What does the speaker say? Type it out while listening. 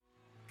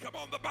Come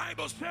on, the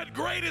Bible said,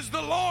 great is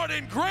the Lord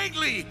and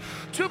greatly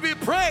to be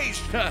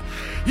praised.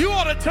 You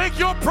ought to take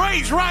your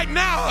praise right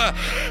now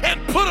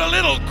and put a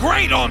little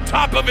great on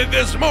top of it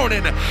this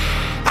morning.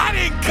 I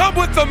didn't come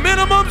with the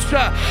minimums.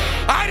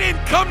 I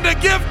didn't come to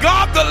give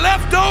God the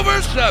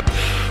leftovers,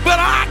 but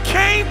I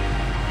came.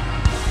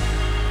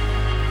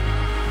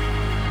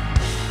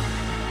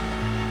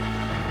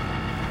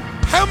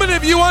 How many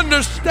of you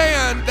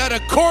understand that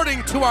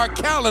according to our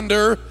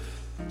calendar,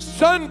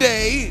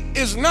 Sunday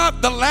is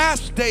not the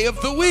last day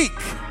of the week?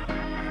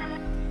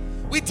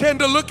 We tend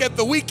to look at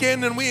the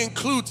weekend and we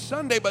include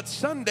Sunday, but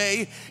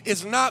Sunday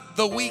is not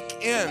the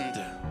weekend.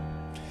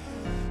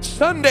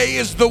 Sunday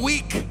is the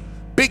week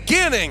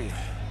beginning.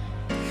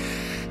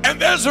 And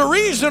there's a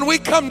reason we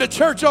come to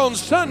church on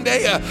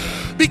Sunday,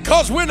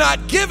 because we're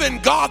not giving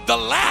God the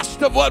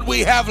last of what we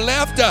have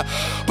left,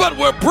 but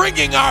we're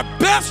bringing our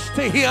best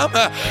to Him.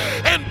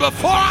 And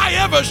before I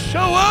ever show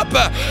up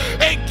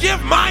and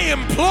give my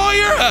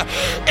employer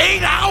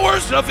 8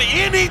 hours of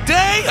any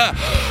day,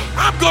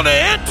 I'm going to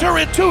enter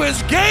into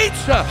His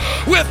gates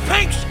with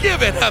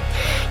thanksgiving.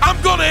 I'm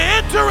going to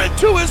enter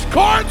into His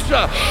courts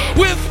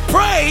with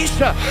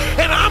praise,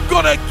 and I'm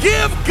going to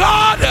give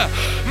God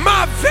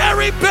my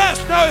very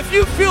best. Now, if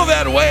you feel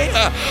that way,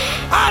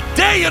 I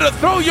dare you to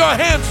throw your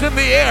hands in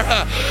the air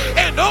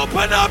and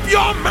open up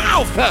your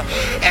mouth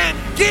and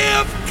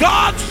give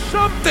God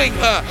something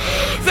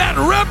that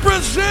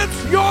represents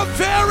your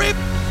very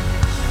best.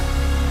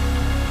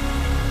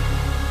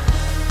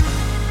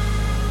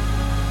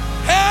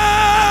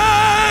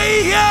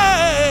 Hey,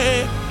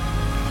 yeah.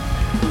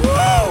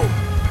 Woo.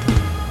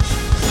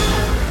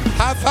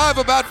 High five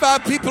about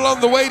 5 people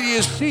on the way to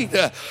your seat.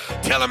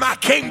 Tell him I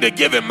came to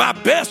give him my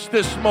best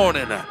this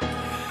morning.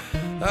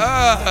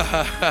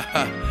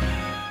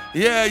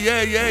 Yeah.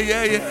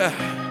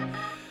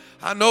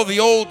 I know the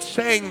old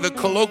saying, the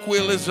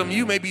colloquialism,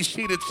 you may be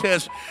seated,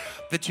 says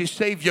that you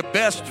save your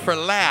best for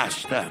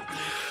last.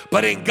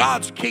 But in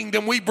God's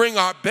kingdom, we bring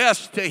our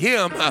best to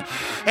Him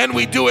and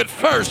we do it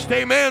first.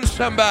 Amen,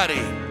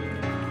 somebody.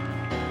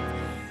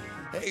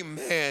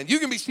 Amen. You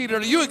can be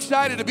seated. Are you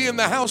excited to be in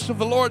the house of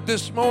the Lord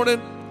this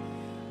morning?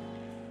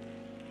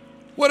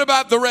 What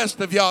about the rest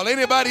of y'all?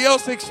 Anybody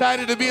else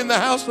excited to be in the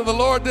house of the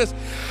Lord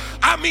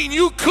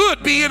you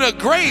could be in a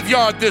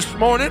graveyard this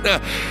morning.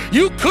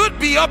 You could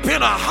be up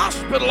in a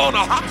hospital on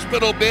a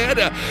hospital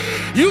bed.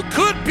 You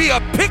could be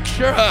a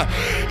picture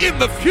in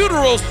the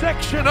funeral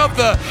section of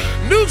the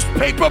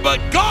newspaper, but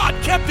God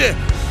kept it.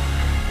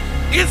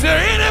 Is there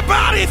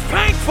anybody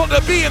thankful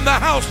to be in the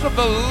house of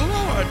the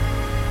Lord?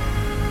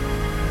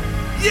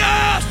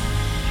 Yes.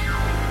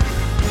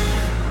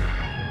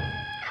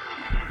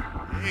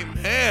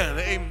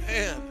 Amen.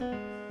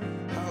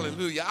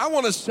 Hallelujah. I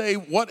want to say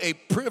what a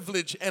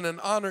privilege and an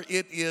honor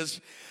it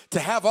is to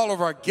have all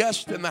of our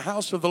guests in the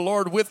house of the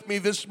Lord with me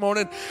this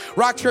morning.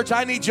 Rock Church,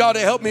 I need y'all to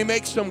help me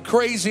make some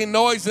crazy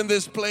noise in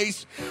this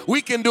place.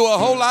 We can do a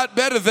whole lot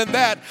better than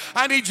that.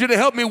 I need you to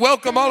help me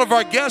welcome all of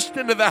our guests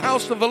into the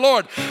house of the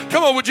Lord.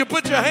 Come on, would you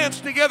put your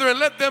hands together and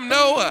let them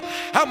know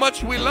how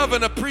much we love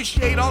and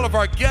appreciate all of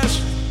our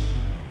guests.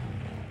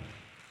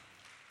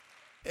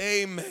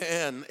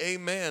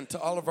 Amen to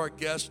all of our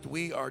guests.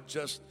 We are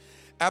just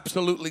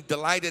absolutely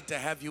delighted to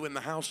have you in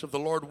the house of the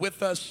Lord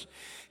with us.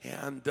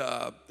 And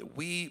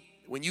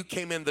when you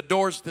came in the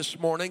doors this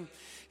morning,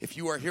 if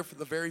you are here for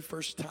the very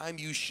first time,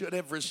 you should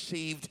have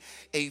received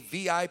a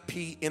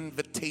VIP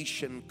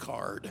invitation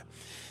card.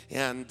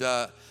 And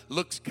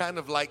looks kind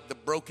of like the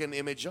broken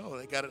image. Oh,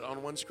 they got it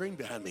on one screen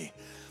behind me.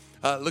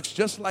 Looks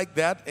just like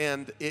that.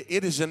 And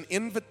it is an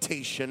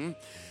invitation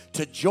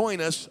to join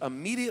us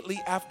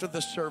immediately after the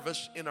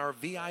service in our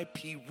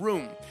VIP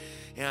room.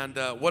 And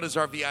what is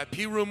our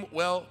VIP room?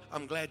 Well,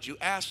 I'm glad you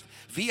asked.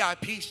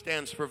 VIP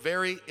stands for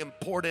very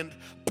important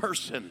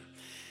person.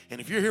 And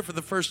if you're here for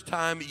the first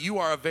time, you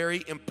are a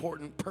very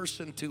important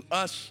person to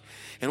us.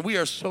 And we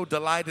are so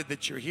delighted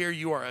that you're here.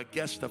 You are a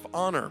guest of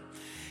honor.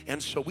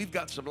 And so we've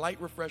got some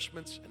light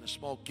refreshments and a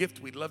small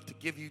gift we'd love to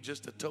give you,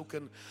 just a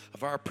token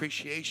of our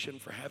appreciation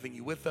for having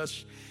you with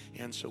us.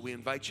 And so we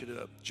invite you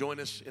to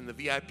join us in the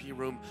VIP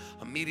room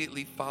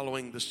immediately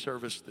following the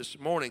service this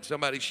morning.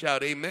 Somebody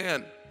shout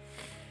amen.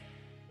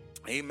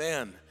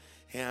 Amen.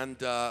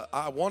 And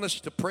I want us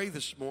to pray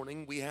this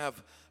morning. We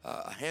have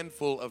a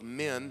handful of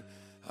men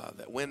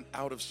that went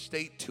out of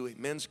state to a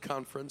men's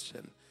conference,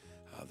 and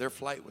their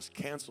flight was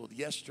canceled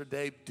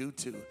yesterday due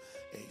to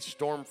a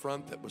storm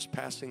front that was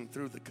passing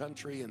through the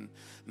country and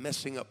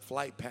messing up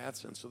flight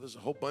paths. And so there's a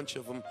whole bunch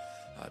of them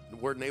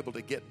weren't able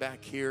to get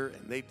back here,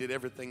 and they did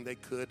everything they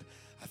could.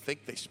 I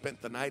think they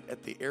spent the night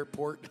at the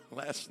airport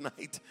last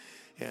night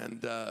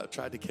and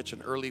tried to catch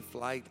an early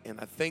flight. And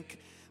I think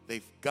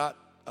they've got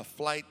a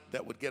flight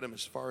that would get them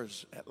as far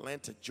as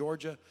Atlanta,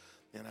 Georgia.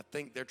 And I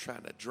think they're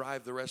trying to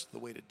drive the rest of the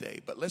way today.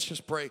 But let's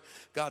just pray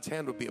God's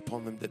hand will be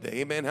upon them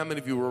today. Amen. How many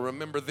of you will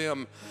remember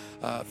them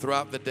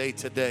throughout the day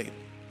today?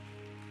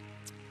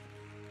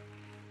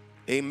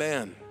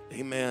 Amen.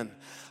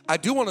 I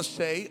do want to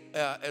say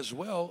as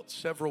well,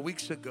 several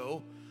weeks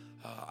ago,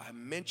 I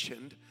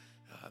mentioned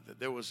that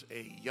there was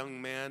a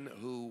young man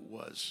who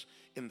was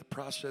in the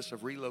process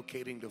of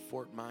relocating to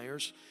Fort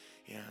Myers.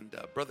 And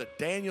Brother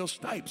Daniel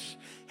Stipes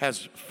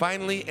has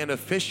finally and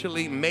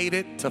officially made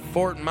it to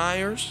Fort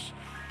Myers.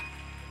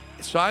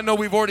 So I know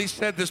we've already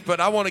said this, but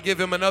I want to give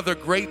him another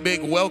great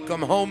big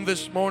welcome home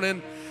this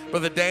morning.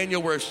 Brother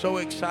Daniel, we're so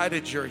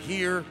excited you're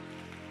here.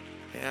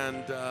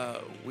 And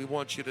we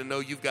want you to know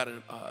you've got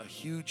a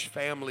huge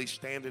family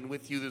standing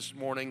with you this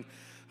morning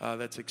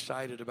that's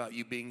excited about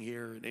you being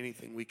here and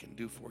anything we can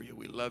do for you.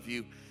 We love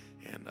you,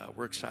 and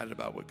we're excited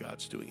about what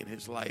God's doing in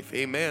his life.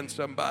 Amen,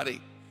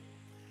 somebody.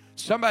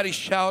 Somebody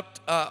shout,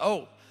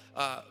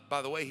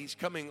 by the way, he's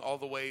coming all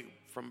the way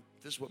from,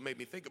 this is what made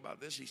me think about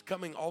this. He's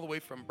coming all the way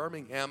from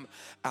Birmingham,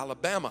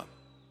 Alabama,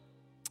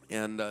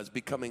 and is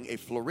becoming a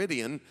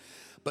Floridian.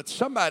 But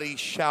somebody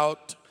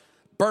shout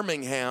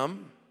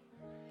Birmingham,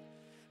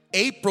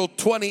 April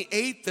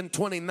 28th and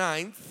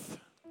 29th.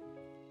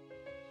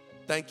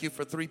 Thank you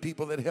for 3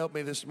 people that helped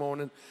me this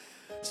morning.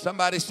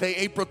 Somebody say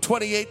April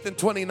 28th and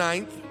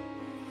 29th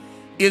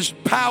is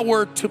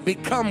Power to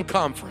Become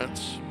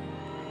Conference.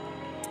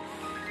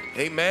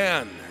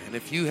 Amen. And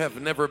if you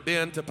have never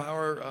been to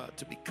Power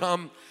to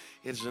Become,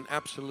 it is an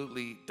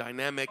absolutely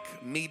dynamic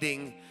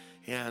meeting.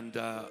 And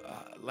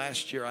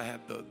last year I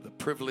had the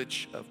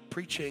privilege of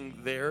preaching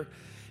there,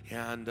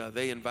 and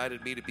they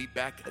invited me to be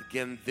back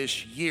again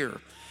this year.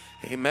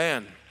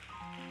 Amen.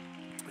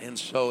 And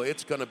so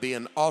it's going to be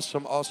an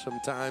awesome, awesome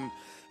time.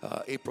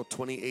 April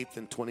 28th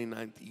and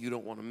 29th. You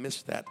don't want to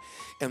miss that.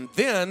 And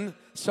then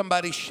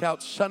somebody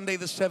shout Sunday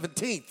the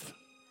 17th.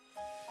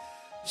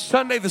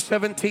 Sunday the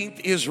 17th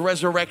is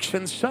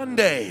Resurrection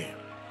Sunday.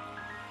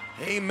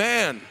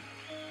 Amen.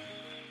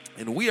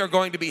 And we are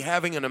going to be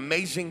having an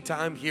amazing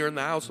time here in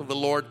the house of the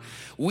Lord.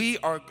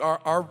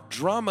 Our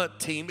drama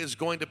team is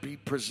going to be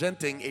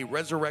presenting a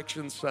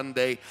Resurrection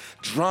Sunday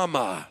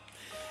drama.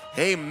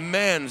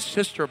 Amen.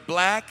 Sister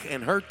Black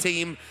and her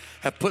team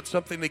have put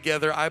something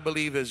together I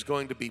believe is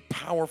going to be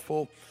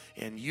powerful,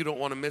 and you don't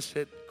want to miss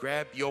it.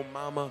 Grab your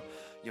mama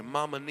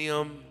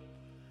Nim,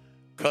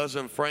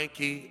 cousin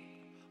Frankie,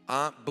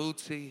 Aunt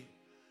Bootsy.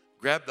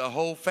 Grab the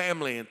whole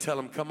family and tell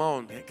them,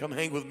 come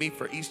hang with me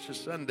for Easter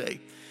Sunday.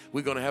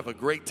 We're going to have a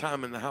great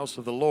time in the house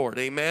of the Lord.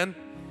 Amen?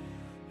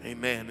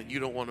 Amen. And you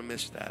don't want to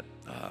miss that.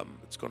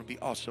 It's going to be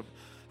awesome.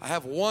 I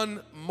have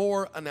one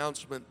more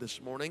announcement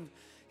this morning,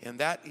 and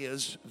that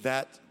is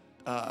that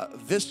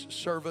this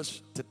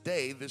service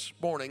today, this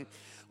morning,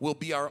 will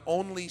be our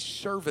only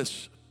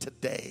service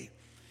today.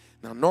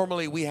 Now,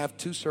 normally we have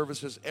 2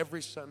 services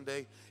every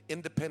Sunday,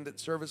 independent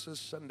services,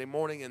 Sunday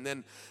morning, and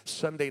then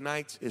Sunday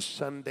nights is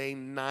Sunday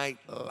Night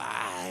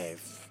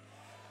Live.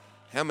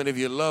 How many of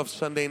you love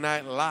Sunday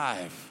Night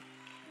Live?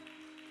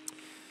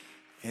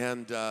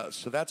 And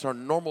so that's our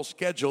normal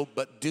schedule,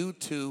 but due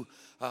to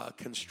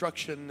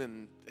construction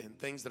and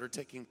things that are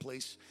taking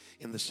place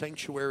in the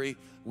sanctuary,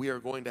 we are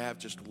going to have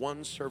just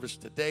one service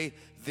today.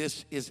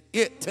 This is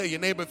it. Tell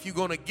your neighbor, if you're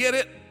going to get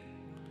it,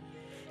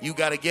 you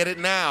got to get it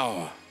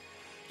now.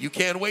 You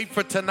can't wait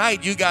for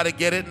tonight. You got to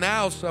get it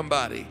now,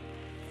 somebody.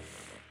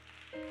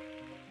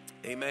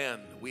 Amen.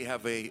 We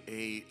have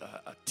a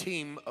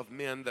team of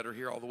men that are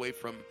here all the way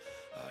from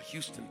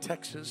Houston,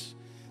 Texas,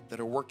 that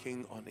are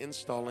working on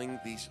installing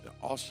these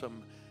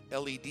awesome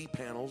LED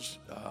panels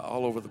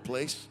all over the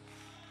place.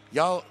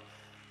 Y'all,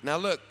 now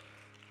look,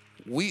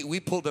 we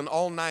pulled an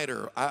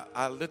all-nighter.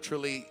 I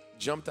literally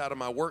jumped out of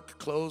my work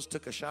clothes,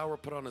 took a shower,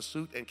 put on a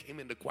suit, and came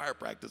into choir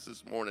practice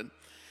this morning.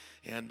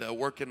 And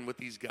working with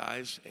these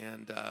guys,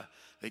 and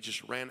they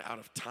just ran out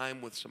of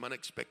time with some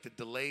unexpected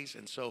delays,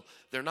 and so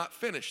they're not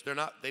finished.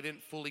 They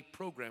didn't fully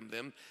program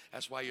them.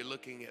 That's why you're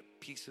looking at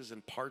pieces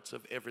and parts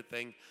of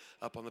everything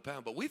up on the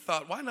panel. But we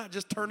thought, why not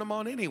just turn them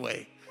on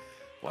anyway?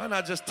 Why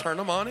not just turn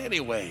them on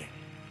anyway?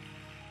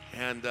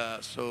 And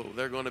so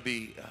they're going to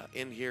be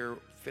in here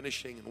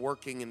finishing and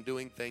working and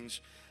doing things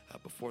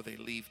before they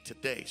leave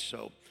today.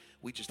 So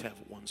we just have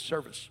one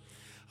service.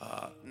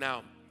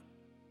 Now,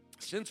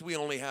 since we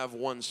only have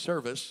one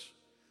service,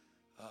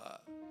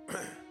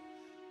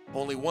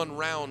 only one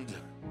round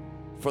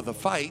for the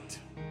fight,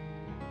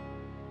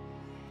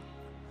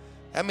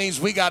 that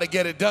means we got to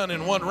get it done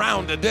in one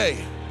round today.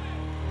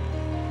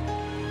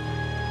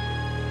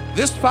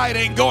 This fight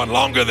ain't going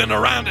longer than a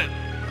round.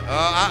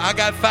 I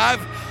got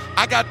 5.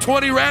 I got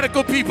 20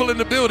 radical people in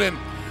the building.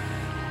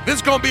 This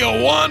is going to be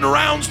a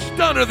one-round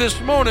stunner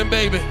this morning,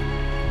 baby.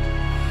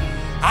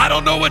 I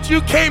don't know what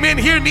you came in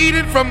here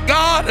needing from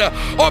God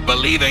or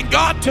believing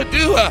God to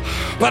do,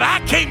 but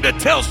I came to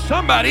tell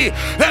somebody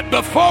that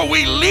before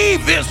we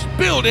leave this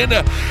building,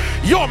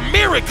 your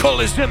miracle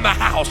is in the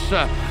house.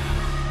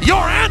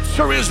 Your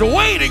answer is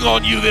waiting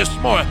on you this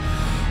morning.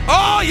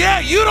 Oh,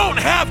 yeah, you don't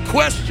have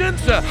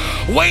questions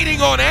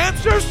waiting on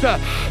answers.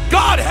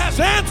 God has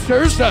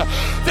answers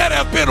that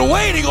have been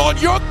waiting on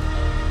your.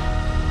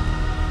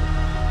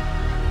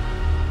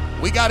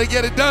 We got to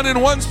get it done in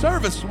one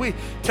service. We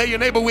tell your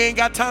neighbor we ain't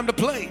got time to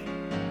play.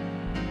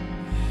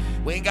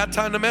 We ain't got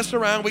time to mess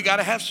around. We got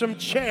to have some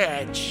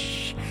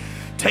church.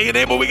 Tell your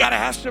neighbor, we got to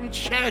have some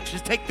church.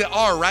 Just take the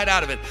R right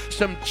out of it.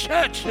 Some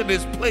church in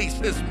this place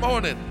this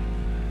morning.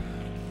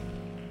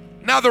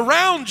 Now, the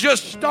round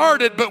just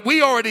started, but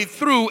we already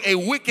threw a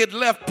wicked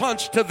left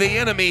punch to the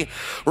enemy.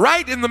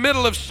 Right in the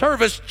middle of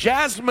service,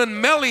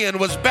 Jasmine Melian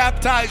was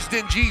baptized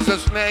in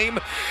Jesus' name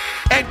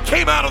and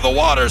came out of the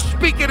water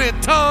speaking in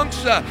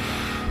tongues.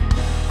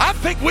 I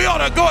think we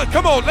ought to go.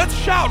 Come on, let's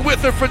shout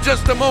with her for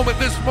just a moment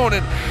this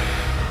morning.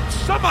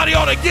 Somebody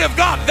ought to give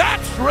God,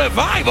 that's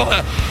revival.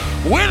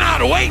 We're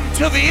not waiting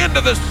till the end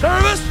of the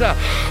service.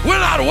 We're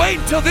not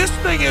waiting till this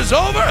thing is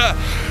over.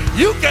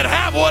 You can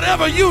have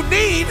whatever you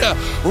need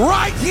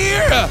right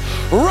here,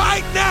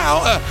 right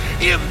now,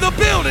 in the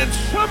building.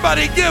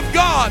 Somebody give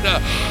God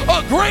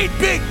a great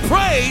big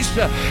praise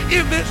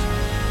in this.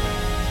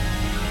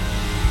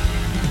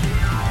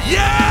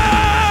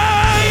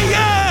 Yeah,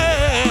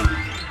 yeah.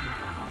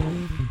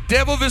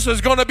 Devil, this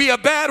is going to be a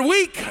bad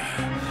week.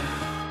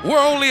 We're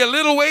only a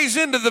little ways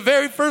into the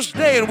very first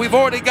day, and we've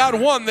already got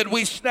one that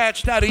we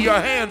snatched out of your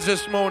hands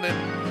this morning.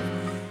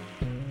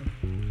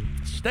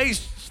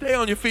 Stay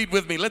on your feet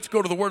with me. Let's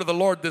go to the word of the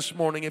Lord this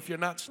morning. If you're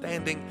not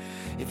standing,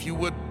 if you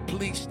would,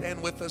 please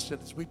stand with us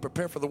as we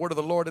prepare for the word of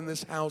the Lord in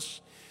this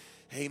house.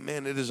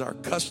 Amen. It is our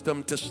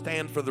custom to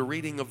stand for the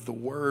reading of the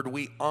word.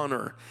 We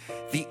honor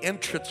the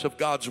entrance of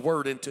God's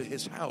word into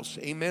his house.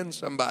 Amen,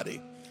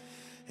 somebody.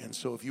 And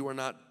so if you are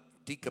not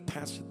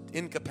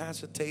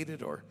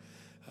incapacitated or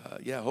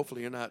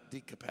hopefully you're not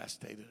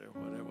decapacitated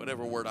or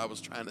whatever word I was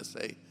trying to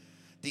say.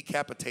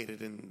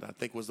 Decapitated, and I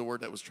think was the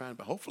word that was trying,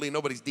 but hopefully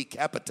nobody's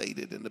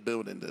decapitated in the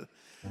building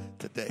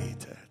today.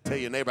 To tell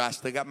your neighbor, I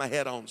still got my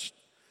head on.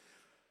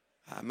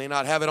 I may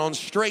not have it on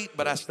straight,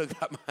 but I still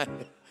got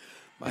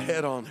my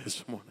head on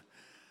this morning.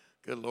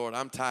 Good Lord,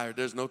 I'm tired.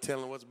 There's no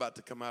telling what's about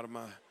to come out of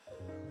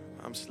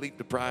I'm sleep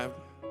deprived.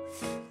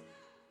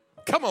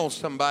 Come on,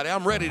 somebody.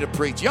 I'm ready to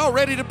preach. Y'all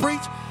ready to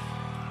preach?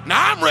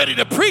 Now, I'm ready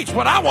to preach.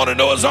 What I want to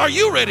know is, are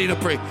you ready to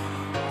preach?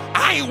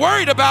 I ain't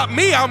worried about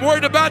me. I'm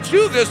worried about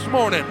you this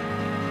morning.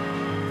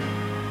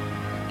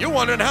 You're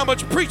wondering how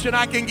much preaching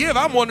I can give.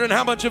 I'm wondering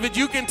how much of it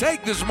you can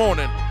take this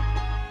morning.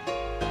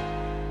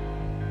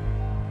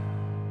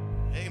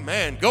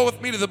 Amen. Go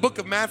with me to the book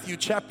of Matthew,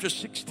 chapter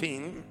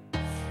 16,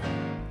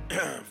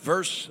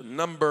 verse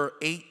number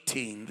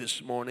 18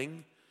 this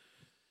morning.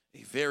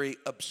 A very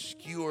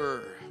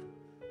obscure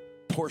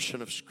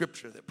portion of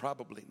scripture that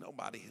probably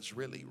nobody has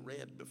really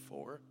read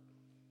before.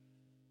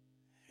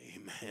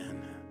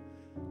 Amen.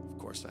 Of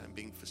course, I'm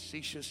being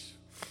facetious.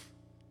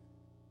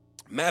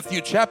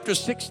 Matthew chapter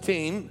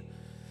 16,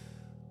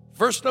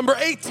 verse number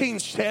 18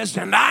 says,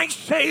 "And I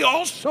say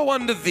also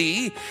unto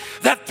thee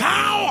that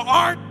thou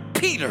art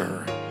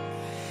Peter,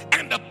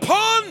 and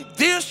upon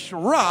this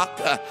rock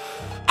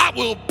I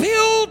will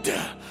build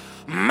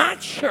my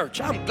church."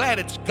 I'm glad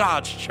it's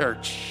God's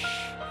church.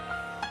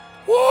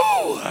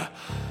 Woo!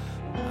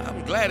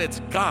 I'm glad it's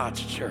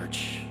God's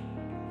church.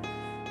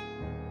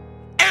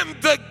 "And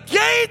the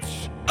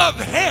gates of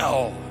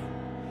hell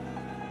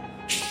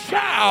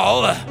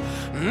shall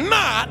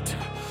not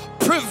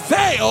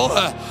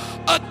prevail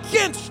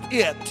against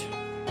it."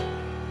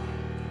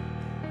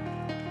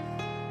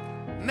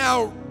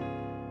 Now,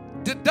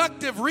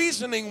 deductive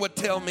reasoning would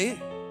tell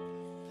me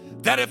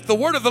that if the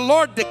word of the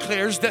Lord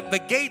declares that the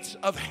gates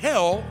of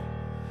hell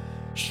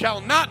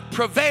shall not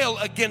prevail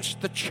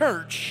against the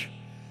church,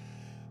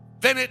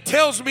 then it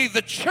tells me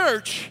the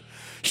church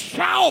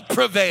shall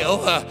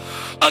prevail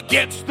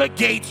against the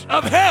gates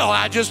of hell.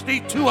 I just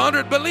need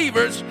 200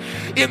 believers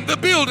in the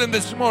building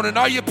this morning.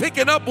 Are you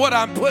picking up what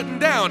I'm putting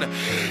down?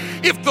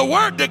 If the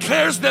word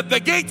declares that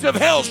the gates of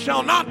hell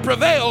shall not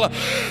prevail,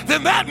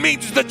 then that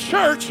means the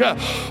church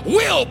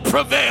will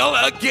prevail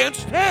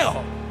against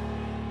hell.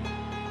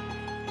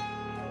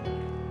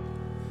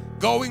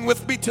 Going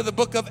with me to the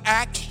book of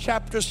Acts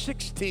chapter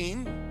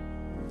 16.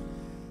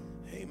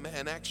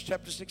 Amen. Acts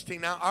chapter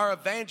 16. Now, our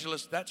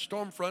evangelist, that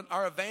Stormfront,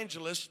 our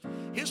evangelist,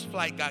 his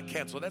flight got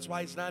canceled. That's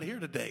why he's not here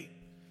today.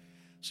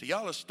 So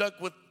y'all are stuck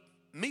with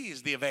me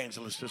as the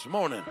evangelist this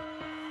morning.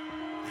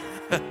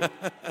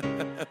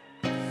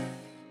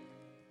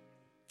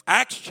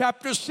 Acts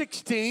chapter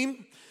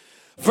 16,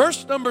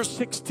 verse number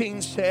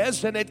 16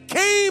 says, "And it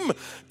came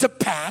to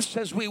pass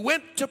as we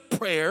went to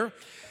prayer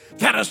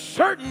that a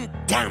certain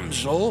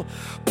damsel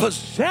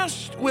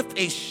possessed with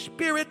a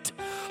spirit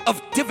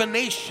of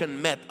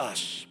divination met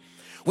us,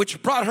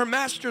 which brought her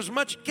masters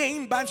much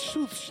gain by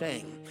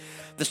soothsaying.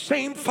 The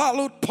same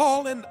followed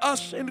Paul and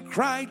us and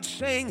cried,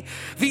 saying,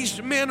 These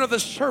men are the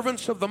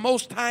servants of the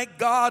Most High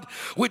God,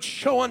 which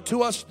show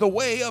unto us the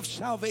way of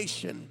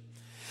salvation.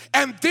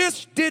 And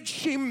this did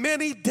she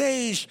many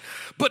days.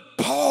 But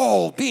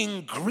Paul,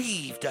 being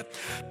grieved,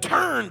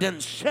 turned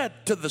and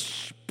said to the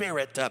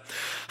Spirit,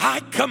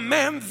 I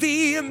command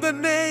thee in the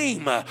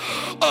name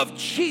of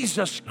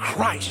Jesus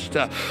Christ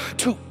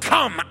to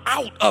come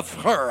out of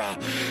her.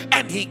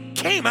 And he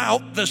came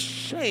out the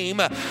same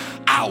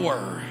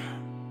hour.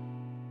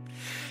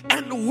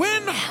 And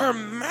when her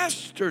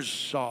masters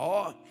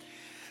saw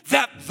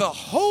that the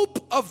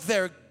hope of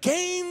their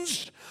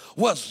gains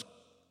was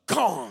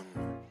gone,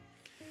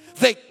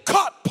 they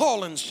caught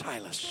Paul and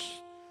Silas.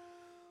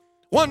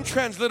 One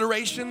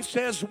transliteration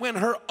says, when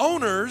her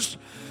owners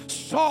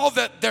saw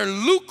that their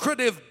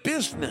lucrative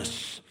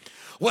business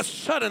was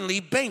suddenly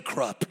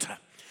bankrupt,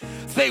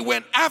 they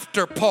went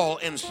after Paul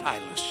and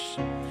Silas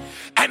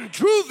and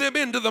drew them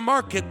into the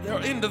market,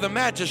 or into the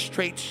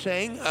magistrates,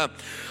 saying,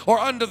 or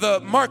under the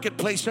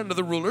marketplace under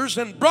the rulers,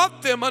 and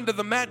brought them under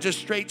the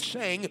magistrates,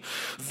 saying,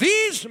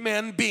 these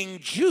men, being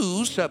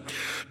Jews,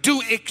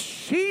 do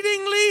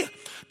exceedingly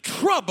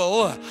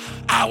trouble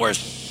our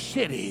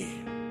city.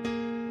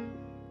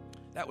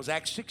 That was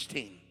Acts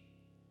 16.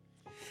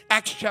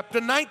 Acts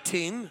chapter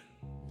 19,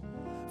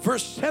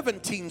 verse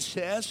 17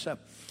 says,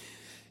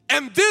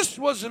 and this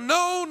was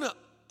known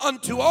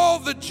unto all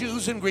the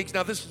Jews and Greeks.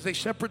 Now this is a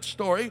separate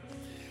story.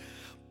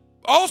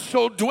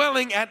 Also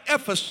dwelling at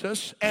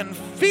Ephesus, and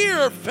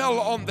fear fell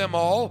on them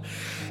all,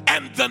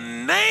 and the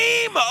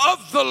name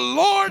of the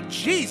Lord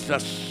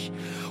Jesus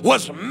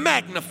was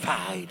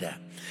magnified,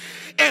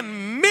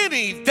 and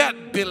many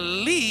that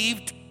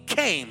believed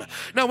came.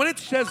 Now when it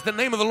says the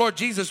name of the Lord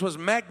Jesus was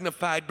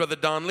magnified, Brother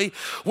Donley,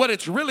 what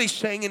it's really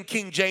saying in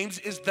King James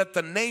is that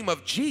the name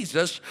of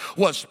Jesus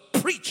was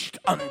preached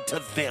unto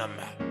them.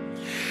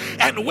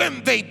 And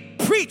when they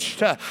preached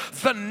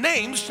the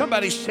name,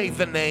 somebody say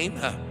the name,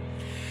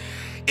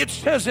 it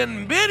says,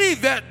 and many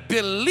that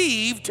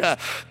believed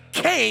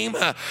came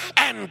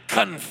and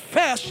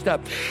confessed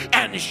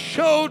and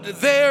showed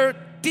their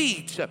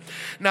deeds.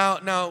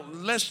 Now,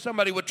 lest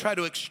somebody would try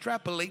to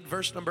extrapolate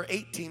verse number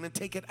 18 and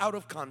take it out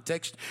of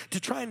context to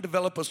try and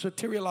develop a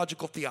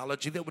soteriological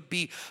theology that would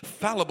be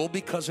fallible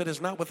because it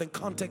is not within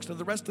context of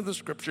the rest of the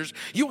scriptures,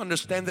 you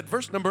understand that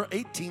verse number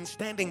 18,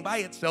 standing by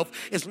itself,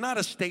 is not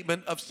a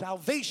statement of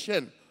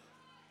salvation.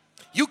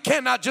 You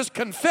cannot just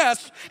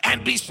confess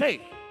and be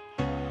saved.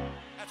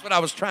 That's what I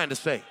was trying to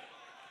say.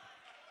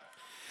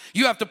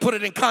 You have to put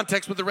it in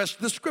context with the rest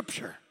of the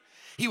scripture.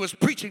 He was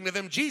preaching to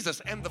them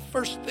Jesus, and the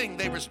first thing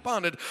they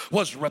responded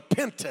was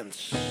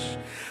repentance.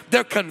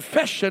 Their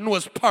confession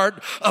was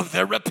part of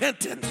their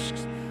repentance.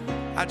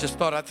 I just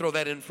thought I'd throw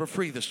that in for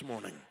free this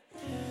morning.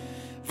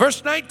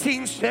 Verse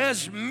 19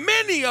 says,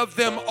 many of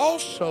them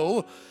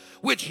also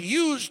which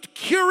used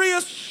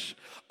curious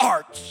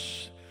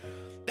arts.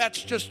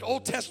 That's just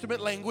Old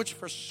Testament language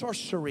for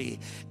sorcery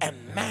and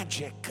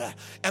magic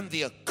and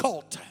the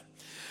occult.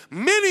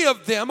 Many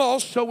of them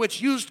also which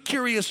used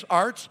curious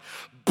arts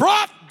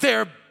brought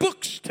their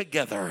books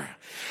together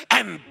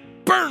and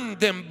burned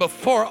them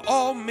before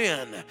all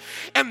men.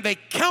 And they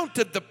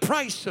counted the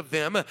price of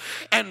them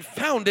and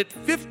found it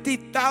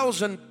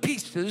 50,000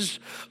 pieces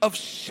of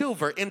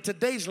silver. In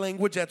today's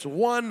language, that's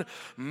 $1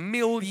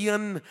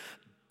 million.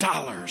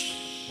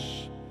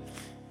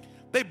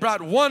 They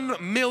brought $1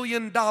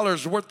 million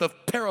worth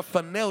of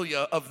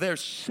paraphernalia of their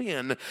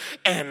sin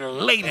and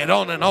laid it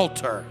on an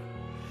altar.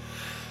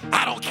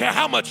 I don't care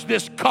how much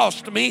this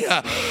cost me,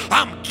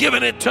 I'm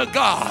giving it to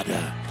God.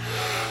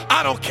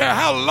 I don't care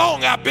how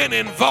long I've been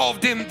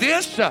involved in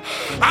this,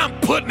 I'm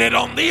putting it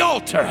on the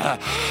altar.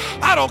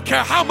 I don't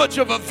care how much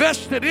of a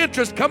vested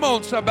interest, come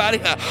on somebody,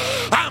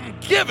 I'm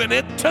giving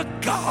it to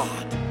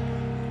God.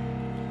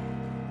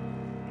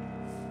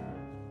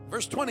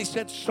 Verse 20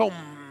 said, so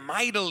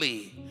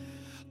mightily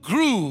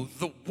grew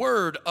the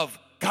word of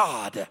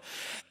God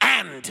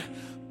and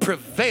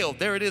prevailed.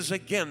 There it is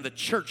again, the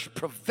church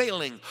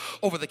prevailing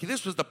over the.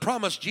 This was the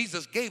promise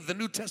Jesus gave the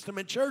New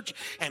Testament church,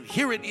 and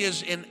here it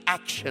is in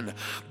action.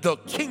 The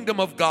kingdom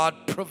of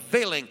God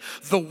prevailing.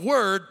 The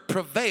word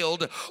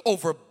prevailed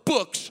over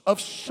books of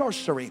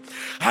sorcery.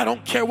 I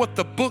don't care what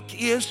the book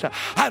is.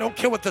 I don't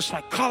care what the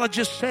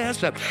psychologist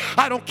says.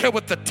 I don't care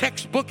what the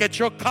textbook at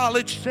your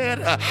college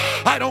said.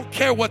 I don't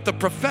care what the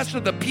professor,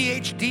 the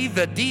PhD,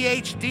 the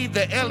DHD,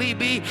 the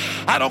LEB,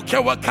 I don't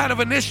care what kind of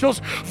initials.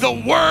 The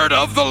word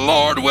of the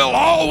Lord will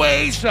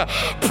always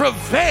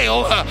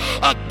prevail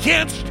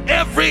against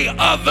every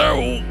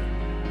other.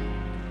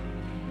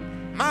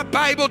 My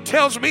Bible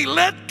tells me,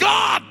 let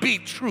God be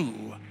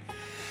true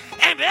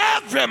and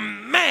every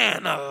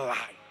man a liar.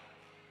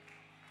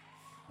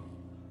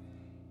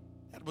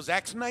 That was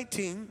Acts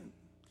 19,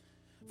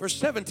 verse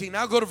 17.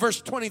 Now go to verse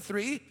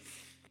 23.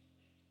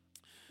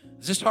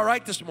 Is this all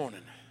right this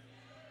morning?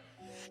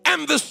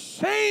 And the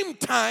same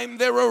time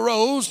there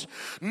arose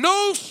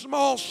no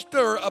small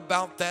stir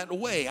about that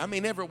way. I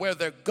mean, everywhere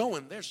they're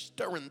going, they're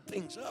stirring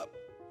things up.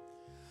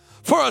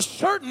 For a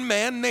certain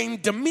man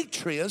named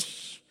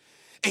Demetrius,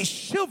 a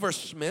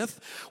silversmith,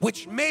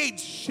 which made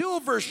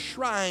silver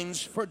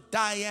shrines for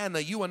Diana.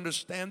 You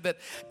understand that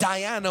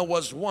Diana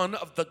was one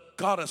of the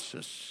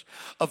goddesses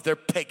of their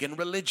pagan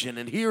religion.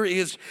 And here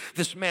is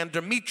this man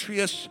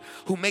Demetrius,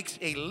 who makes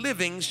a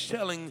living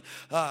selling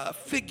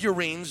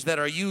figurines that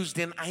are used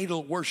in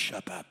idol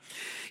worship.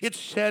 It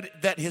said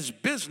that his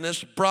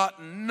business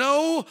brought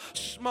no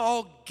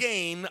small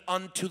gain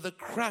unto the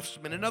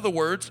craftsmen. In other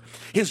words,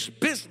 his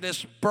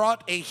business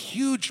brought a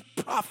huge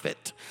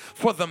profit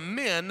for the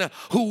men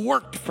who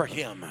worked for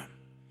him.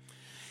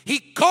 He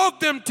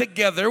called them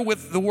together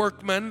with the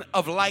workmen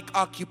of like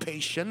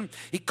occupation.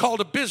 He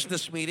called a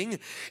business meeting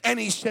and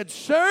he said,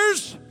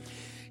 sirs,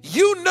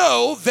 You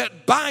know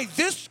that by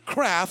this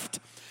craft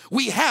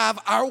we have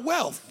our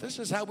wealth. This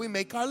is how we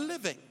make our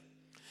living.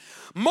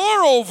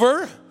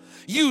 Moreover,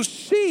 you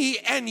see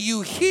and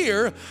you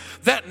hear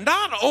that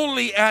not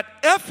only at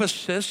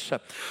Ephesus,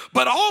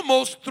 but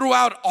almost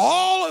throughout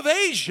all of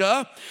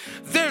Asia,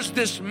 there's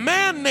this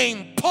man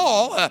named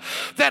Paul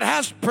that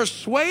has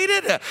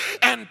persuaded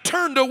and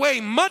turned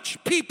away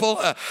much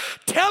people,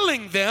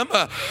 telling them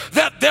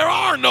that there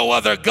are no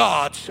other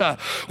gods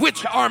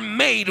which are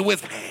made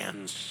with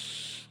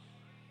hands.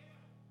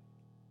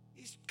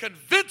 He's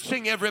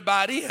convincing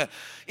everybody,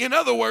 in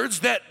other words,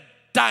 that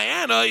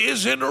Diana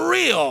isn't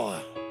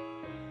real.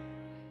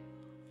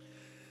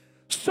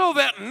 So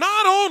that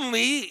not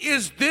only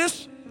is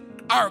this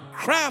our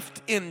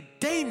craft in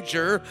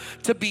danger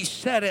to be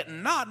set at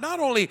naught, not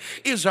only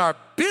is our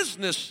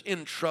business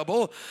in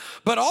trouble,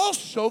 but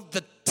also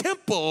the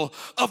temple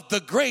of the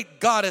great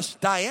goddess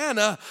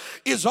Diana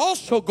is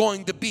also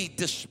going to be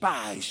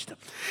despised,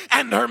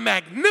 and her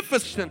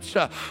magnificence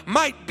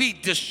might be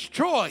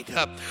destroyed,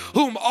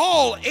 whom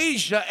all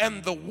Asia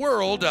and the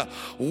world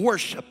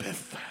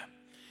worshipeth.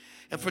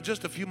 And for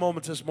just a few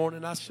moments this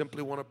morning, I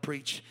simply want to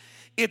preach.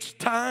 It's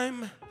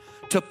time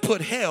to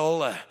put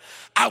hell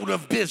out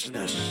of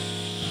business.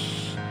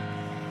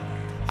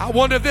 I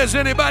wonder if there's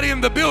anybody in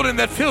the building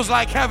that feels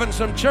like having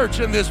some church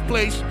in this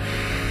place.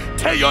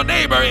 Tell your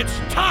neighbor it's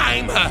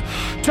time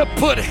to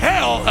put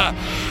hell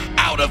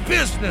out of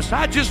business.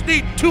 I just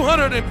need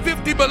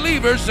 250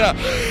 believers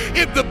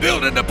in the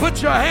building to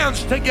put your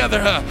hands together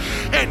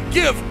and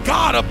give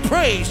God a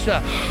praise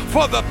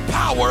for the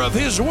power of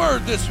His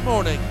word this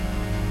morning.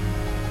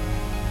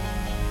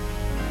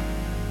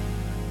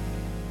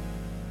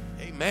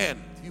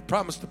 Man, you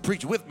promised to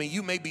preach with me.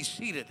 You may be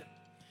seated.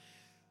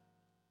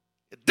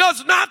 It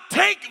does not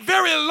take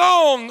very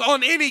long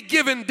on any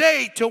given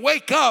day to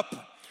wake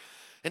up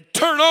and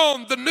turn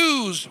on the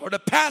news, or to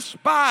pass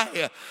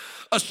by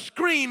a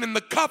screen in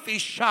the coffee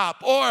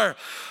shop, or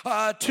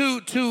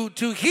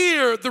to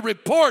hear the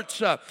reports,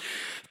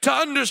 to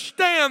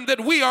understand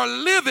that we are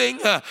living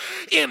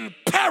in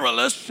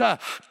perilous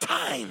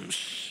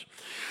times.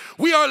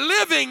 We are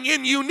living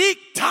in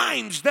unique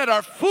times that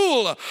are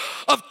full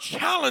of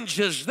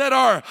challenges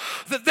that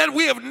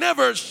we have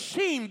never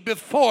seen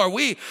before.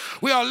 We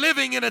are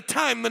living in a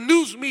time, the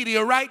news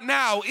media right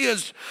now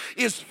is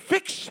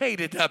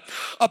fixated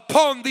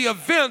upon the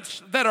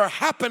events that are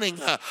happening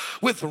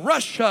with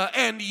Russia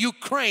and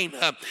Ukraine.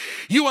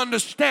 You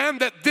understand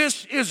that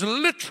this is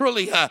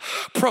literally a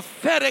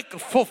prophetic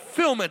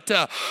fulfillment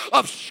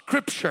of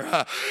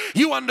Scripture.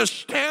 You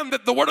understand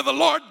that the word of the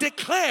Lord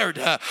declared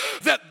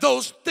that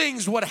those things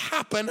would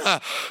happen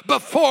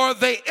before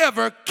they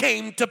ever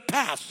came to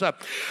pass.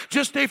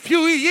 Just a few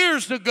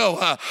years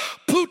ago,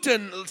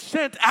 Putin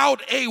sent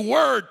out a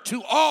word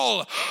to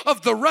all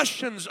of the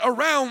Russians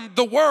around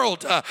the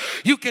world.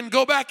 You can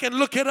go back and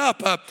look it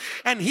up.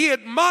 And he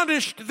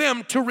admonished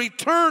them to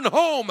return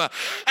home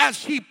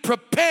as he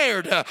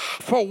prepared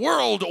for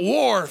World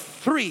War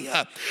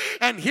III.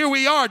 And here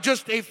we are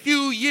just a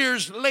few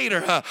years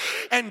later.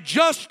 And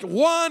just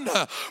one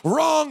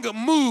wrong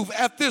move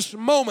at this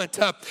moment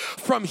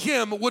from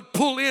him would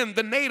pull in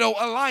the NATO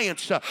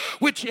alliance,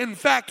 which in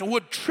fact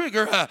would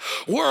trigger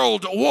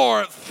World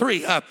War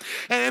III.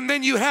 And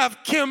then you have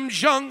Kim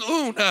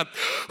Jong-un,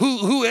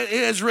 who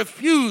has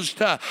refused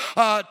to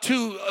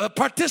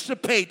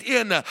participate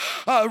in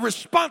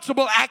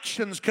responsible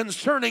actions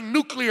concerning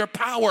nuclear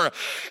power.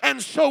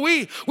 And so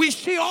we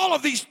see all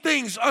of these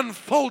things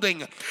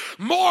unfolding.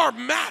 More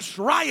mass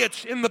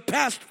riots in the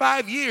past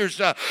 5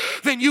 years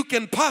than you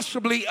can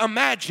possibly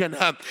imagine.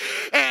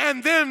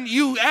 And then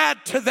you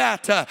add to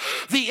that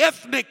the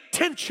ethnic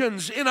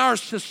tensions in our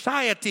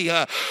society.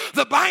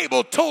 The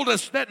Bible told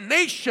us that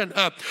nation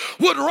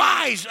would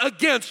rise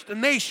against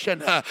nation.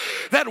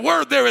 That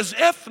word there is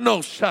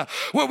ethnos,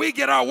 where we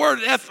get our word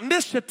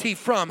ethnicity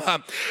from.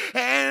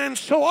 And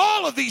so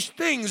all of these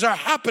things are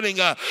happening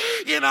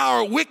in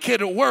our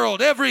wicked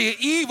world. Every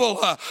evil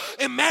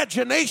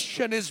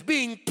imagination is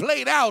being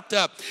played out.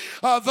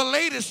 The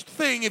latest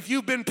thing, if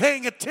you've been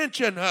paying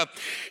attention,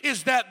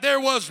 is that there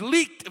was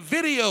leaked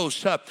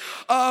videos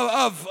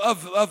of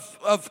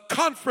a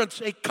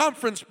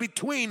conference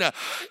between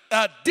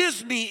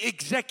Disney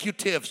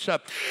executives,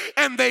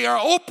 and they are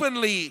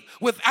openly,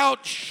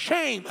 without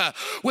shame,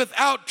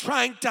 without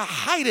trying to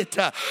hide it,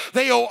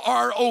 they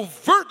are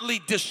overtly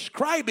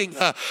describing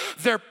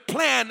their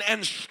plan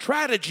and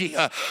strategy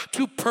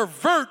to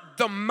pervert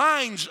the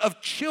minds of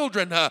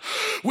children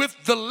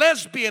with the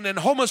lesbian and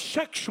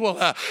homosexual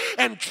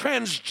and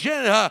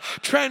transgender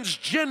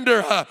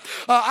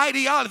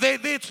ideology.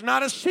 It's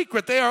not a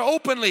secret. They are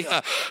openly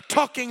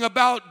talking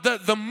about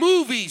the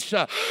movies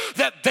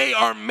that they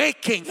are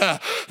making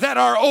that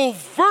are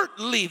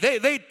overtly,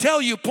 they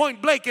tell you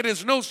point blank, it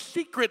is no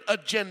secret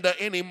agenda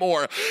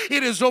anymore.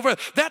 It is over.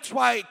 That's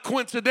why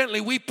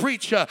coincidentally we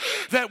preach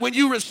that when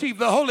you receive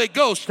the Holy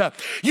Ghost,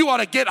 you ought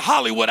to get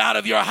Hollywood out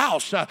of your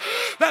house.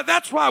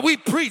 That's why We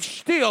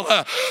preach still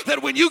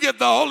that when you get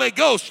the Holy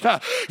Ghost,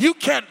 you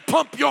can't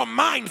pump your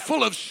mind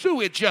full of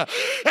sewage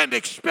and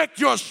expect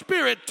your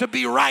spirit to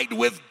be right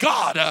with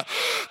God.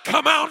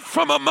 Come out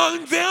from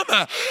among them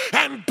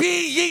and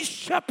be ye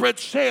separate,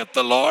 saith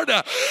the Lord,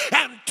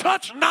 and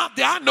touch not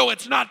the, I know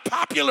it's not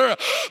popular,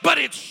 but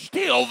it's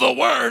still the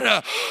word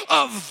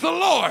of the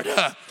Lord.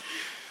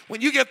 When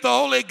you get the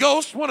Holy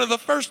Ghost, one of the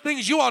first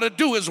things you ought to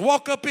do is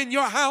walk up in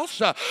your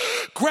house,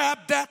 grab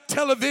that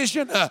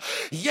television,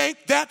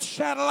 yank that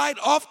satellite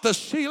off the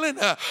ceiling,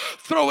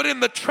 throw it in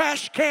the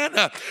trash can,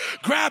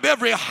 grab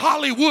every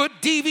Hollywood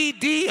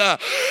DVD,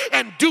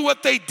 and do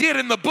what they did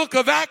in the book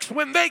of Acts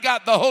when they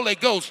got the Holy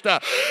Ghost,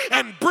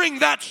 and bring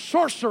that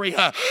sorcery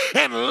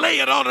and lay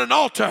it on an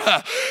altar.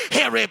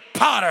 Harry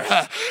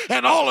Potter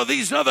and all of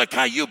these other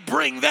kind, you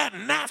bring that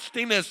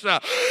nastiness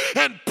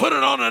and put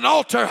it on an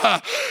altar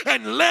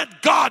and let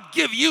God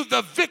give you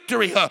the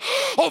victory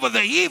over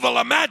the evil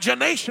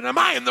imagination. Am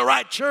I in the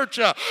right church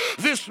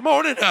this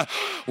morning?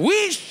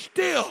 We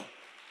still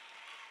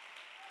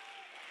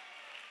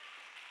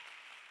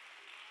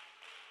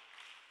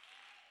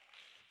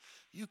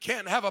you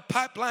can't have a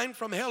pipeline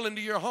from hell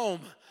into your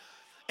home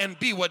and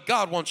be what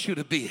God wants you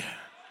to be.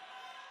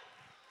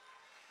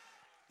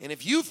 And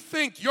if you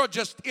think you're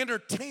just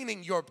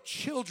entertaining your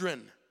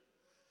children,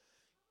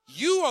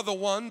 you are the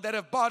one that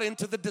have bought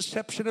into the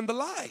deception and the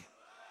lie.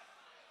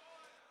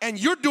 And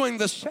you're doing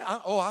the same.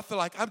 Oh, I feel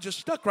like I'm just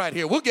stuck right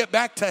here. We'll get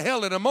back to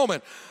hell in a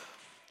moment.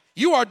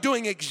 You are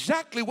doing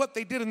exactly what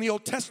they did in the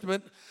Old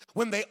Testament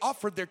when they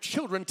offered their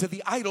children to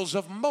the idols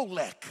of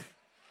Molech.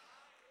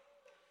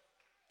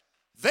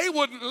 They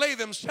wouldn't lay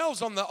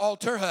themselves on the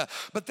altar,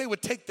 but they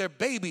would take their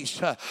babies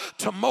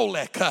to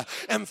Molech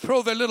and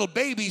throw their little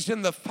babies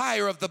in the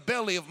fire of the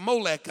belly of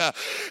Molech.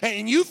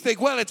 And you think,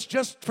 well, it's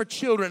just for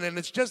children and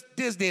it's just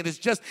Disney and it's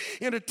just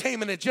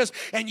entertainment.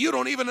 And you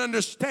don't even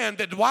understand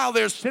that while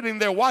they're sitting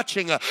there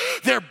watching,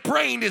 their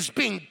brain is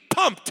being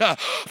pumped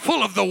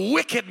full of the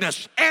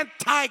wickedness,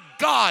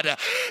 anti-God,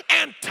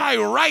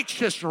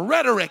 anti-righteous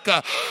rhetoric.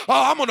 Oh,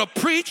 I'm going to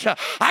preach.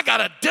 I got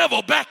a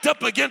devil backed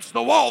up against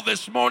the wall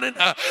this morning,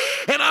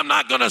 and I'm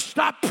not going to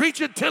stop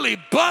preaching till he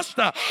busts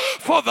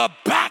for the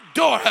back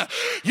door.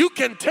 You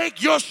can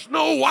take your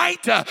Snow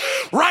White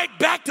right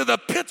back to the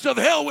pits of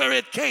hell where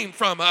it came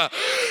from.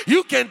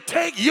 You can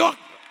take your...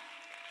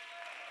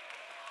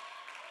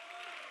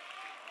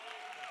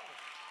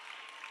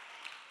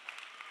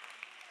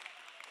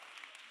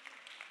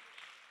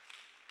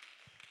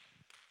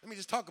 Let me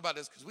just talk about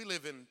this because we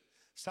live in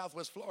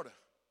Southwest Florida.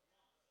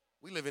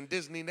 We live in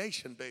Disney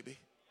Nation, baby.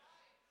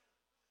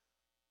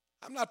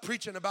 I'm not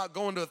preaching about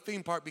going to a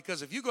theme park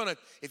because if you're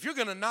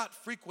gonna not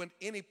frequent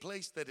any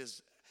place that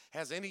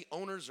has any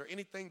owners or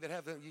anything that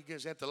have them, you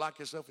guys have to lock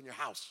yourself in your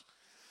house.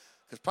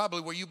 Because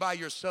probably where you buy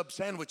your sub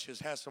sandwiches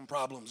has some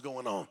problems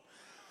going on.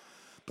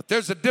 But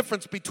there's a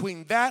difference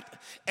between that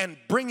and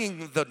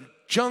bringing the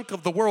junk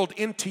of the world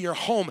into your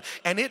home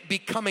and it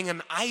becoming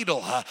an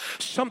idol,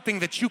 something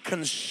that you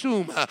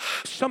consume,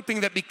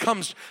 something that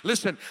becomes,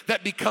 listen,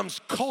 that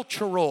becomes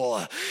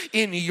cultural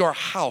in your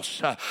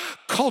house.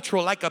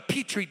 Cultural, like a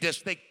petri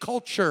dish. They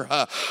culture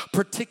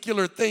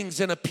particular things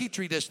in a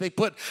petri dish. They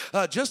put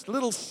just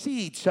little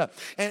seeds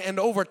and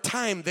over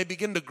time they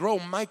begin to grow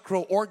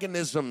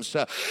microorganisms.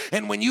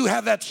 And when you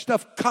have that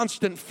stuff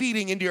constant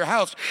feeding into your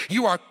house,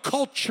 you are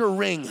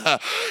culturing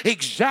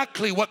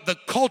exactly what the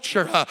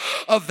culture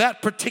of that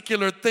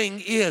particular thing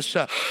is.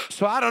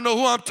 So I don't know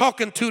who I'm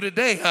talking to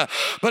today,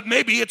 but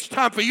maybe it's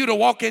time for you to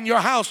walk in your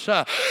house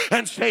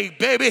and say,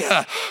 baby,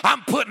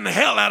 I'm putting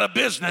hell out of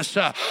business.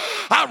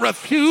 I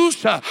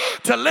refuse to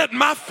let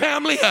my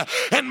family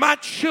and my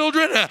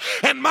children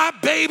and my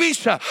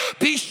babies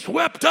be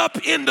swept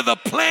up into the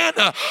plan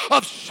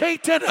of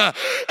Satan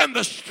and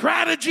the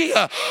strategy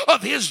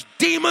of his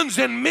demons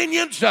and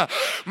minions.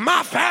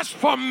 My fast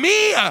for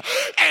me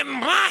and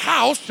my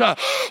house,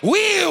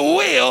 we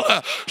will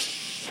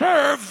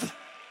serve.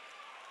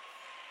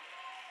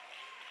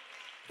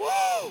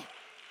 Woo!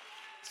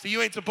 See,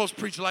 you ain't supposed to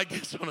preach like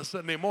this on a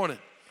Sunday morning.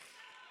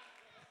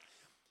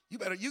 You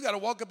got to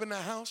walk up in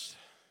that house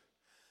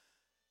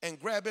and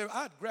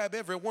I'd grab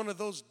every one of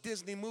those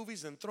Disney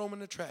movies and throw them in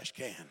the trash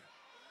can.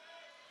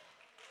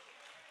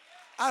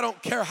 I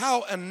don't care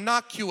how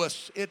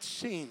innocuous it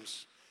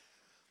seems.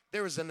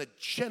 There is an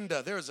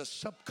agenda. There is a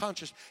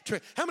subconscious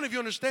trend. How many of you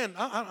understand?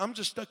 I'm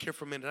just stuck here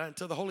for a minute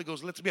until the Holy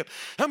Ghost lets me up.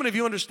 How many of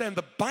you understand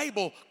the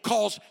Bible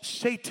calls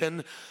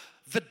Satan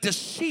the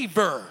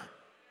deceiver?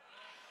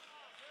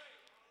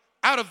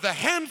 Out of the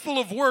handful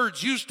of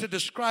words used to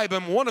describe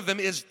him, one of them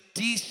is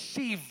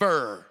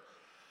deceiver.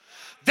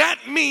 That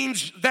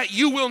means that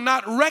you will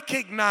not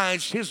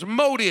recognize his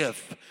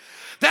motive.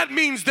 that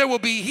means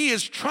he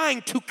is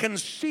trying to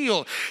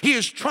conceal. He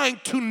is trying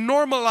to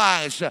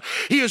normalize.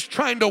 He is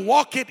trying to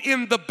walk it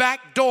in the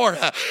back door.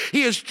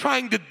 He is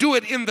trying to do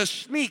it in the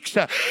sneaks.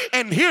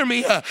 And hear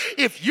me,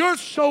 if you're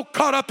so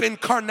caught up in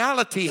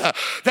carnality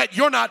that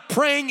you're not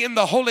praying in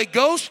the Holy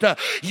Ghost,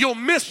 you'll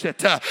miss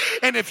it.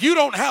 And if you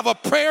don't have a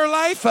prayer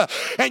life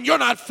and you're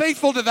not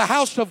faithful to the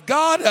house of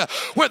God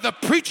where the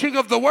preaching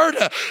of the word,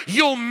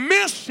 you'll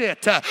miss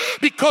it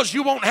because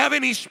you won't have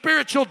any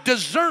spiritual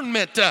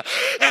discernment.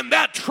 And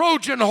that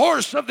Trojan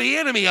horse of the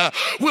enemy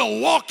will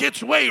walk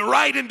its way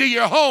right into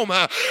your home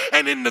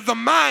and into the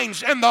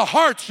minds and the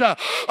hearts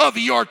of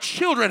your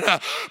children.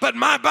 But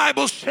my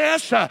Bible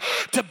says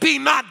to be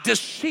not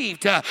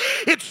deceived.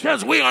 It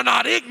says we are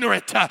not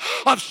ignorant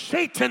of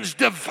Satan's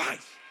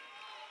device.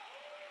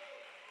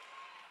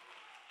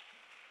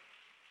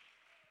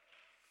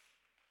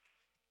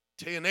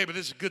 Tell your neighbor,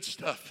 this is good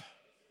stuff.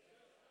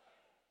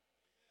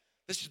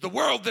 This is the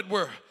world that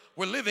we're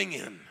living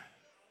in.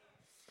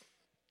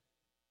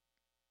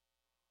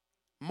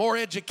 More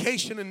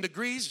education and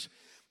degrees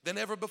than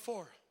ever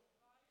before.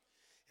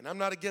 And I'm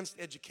not against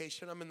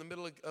education. I'm in the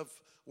middle of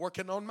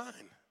working on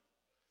mine.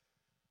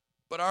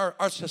 But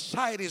our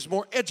society is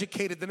more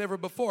educated than ever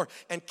before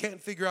and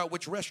can't figure out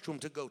which restroom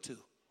to go to.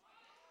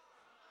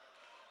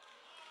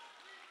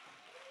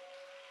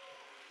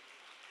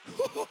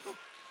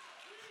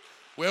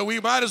 Well, we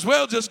might as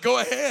well just go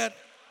ahead.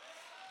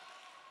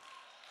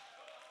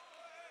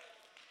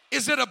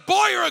 Is it a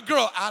boy or a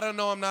girl? I don't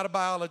know. I'm not a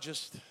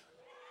biologist.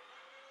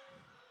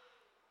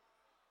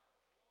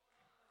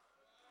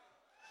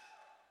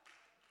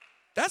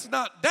 That's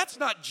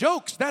not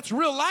jokes. That's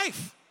real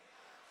life.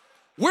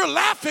 We're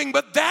laughing,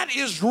 but that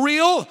is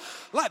real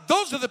life.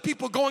 Those are the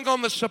people going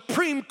on the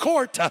Supreme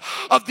Court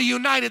of the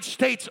United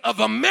States of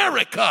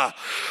America.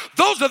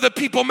 Those are the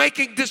people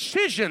making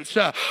decisions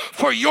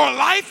for your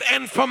life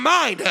and for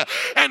mine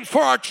and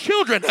for our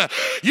children.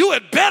 You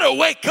had better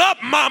wake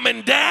up, mom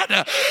and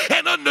dad,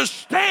 and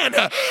understand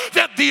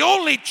that the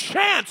only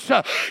chance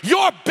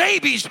your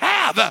babies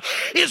have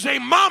is a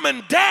mom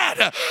and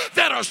dad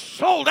that are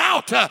sold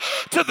out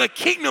to the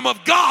kingdom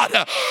of God.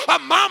 A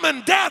mom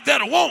and dad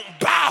that won't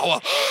bow.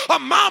 A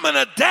mom and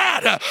a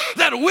dad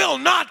that will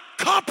not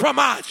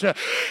compromise.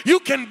 You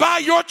can buy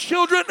your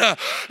children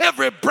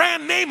every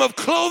brand name of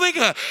clothing,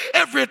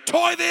 every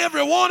toy they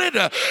ever wanted,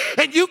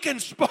 and you can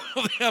spoil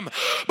them.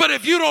 But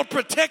if you don't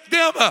protect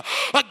them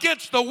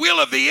against the will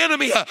of the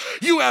enemy,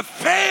 you have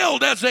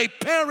failed as a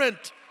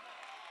parent.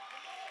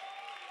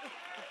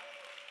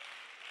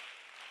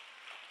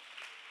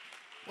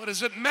 What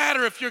does it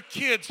matter if your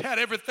kids had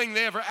everything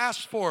they ever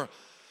asked for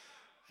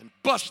and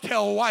bust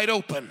hell wide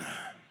open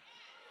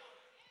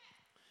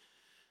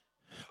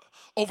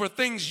over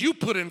things you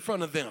put in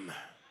front of them,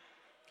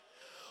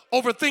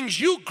 over things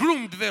you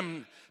groomed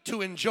them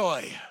to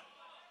enjoy?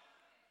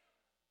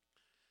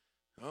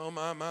 Oh,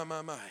 my.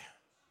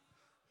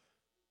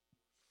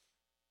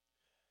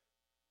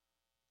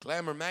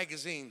 Glamour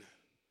magazine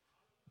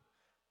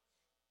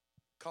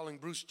calling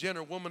Bruce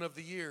Jenner Woman of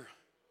the Year.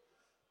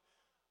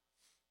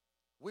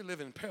 We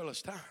live in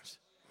perilous times.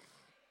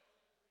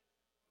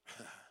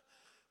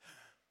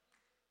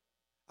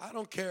 I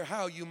don't care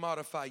how you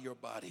modify your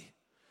body.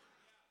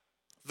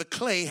 The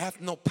clay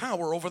hath no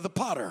power over the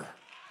potter.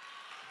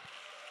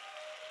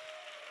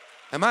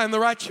 Am I in the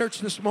right church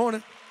this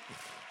morning?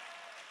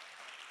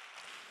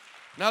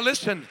 Now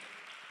listen,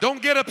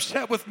 don't get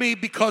upset with me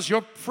because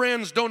your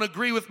friends don't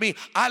agree with me.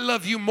 I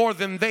love you more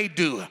than they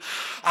do.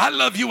 I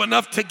love you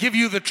enough to give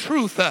you the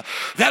truth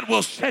that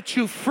will set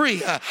you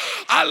free.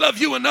 I love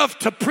you enough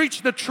to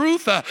preach the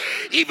truth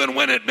even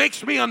when it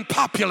makes me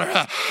unpopular.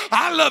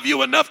 I love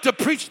you enough to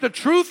preach the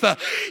truth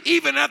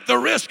even at the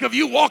risk of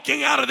you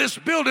walking out of this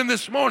building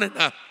this morning.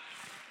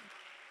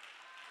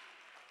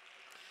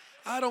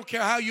 I don't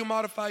care how you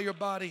modify your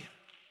body.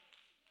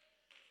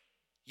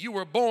 You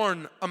were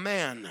born a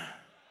man.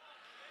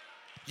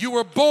 You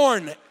were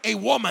born a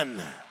woman,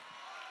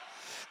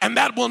 and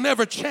that will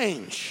never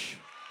change.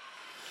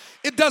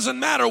 It doesn't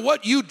matter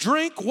what you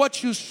drink,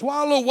 what you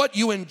swallow, what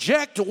you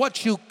inject,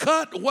 what you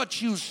cut, what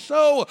you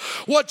sew,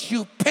 what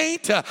you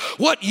paint,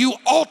 what you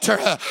alter.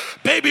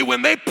 Baby,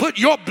 when they put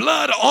your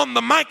blood on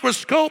the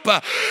microscope,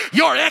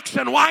 your X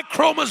and Y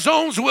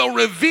chromosomes will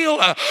reveal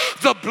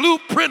the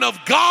blueprint of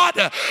God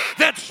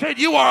that said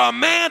you are a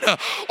man,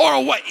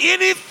 or what.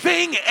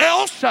 Anything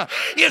else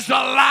is a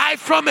lie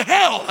from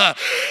hell.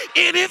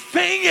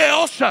 Anything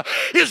else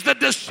is the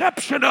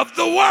deception of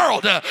the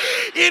world.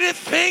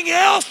 Anything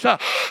else,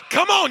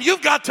 come on,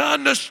 you've got to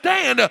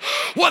understand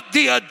what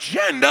the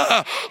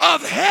agenda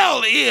of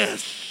hell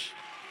is.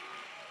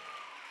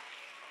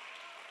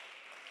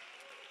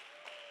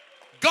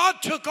 God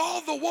took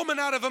all the woman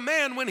out of a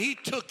man when he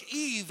took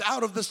Eve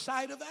out of the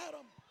side of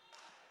Adam.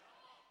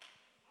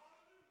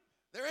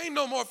 There ain't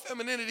no more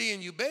femininity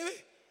in you, baby.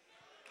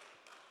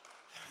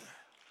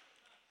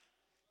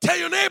 Tell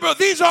your neighbor,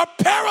 these are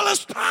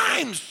perilous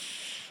times.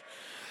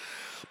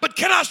 But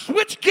can I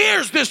switch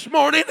gears this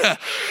morning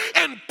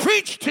and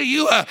preach to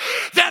you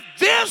that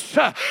this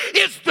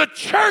is the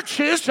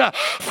church's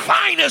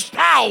finest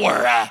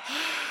hour?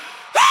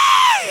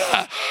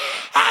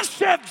 I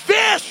said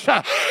this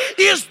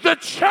is the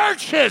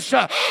church's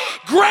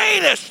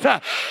greatest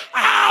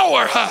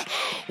hour.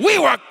 We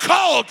were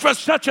called for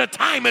such a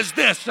time as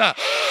this.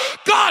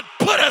 God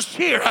put us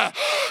here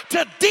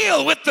to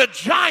deal with the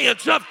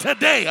giants of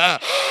today.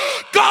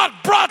 God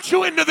brought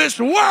you into this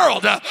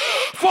world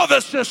for the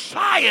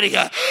society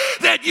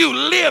that you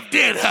lived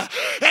in.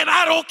 And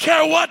I don't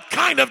care what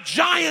kind of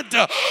giant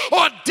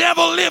or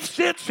devil lifts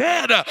its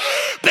head.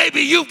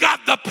 Baby, you've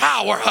got the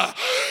power.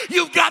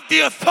 You've got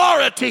the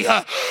authority.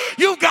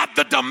 You've got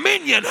the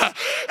dominion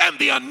and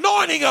the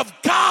anointing of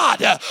God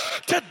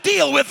to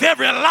deal with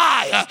every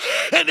lie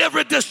and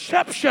every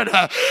deception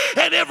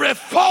and every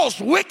false,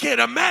 wicked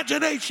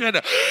imagination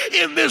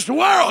in this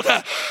world.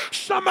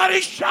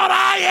 Somebody shout,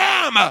 I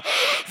am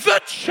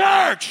the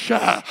church.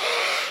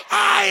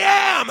 I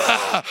am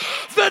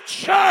the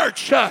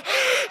church,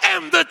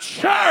 and the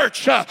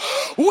church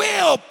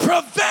will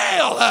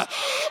prevail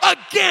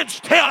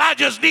against hell. I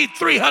just need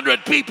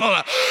 300 people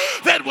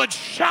that would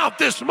shout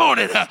this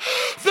morning,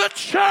 the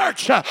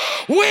church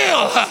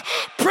will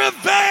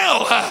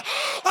prevail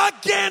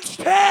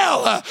against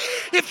hell.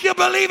 If you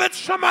believe it,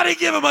 somebody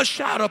give him a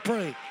shout of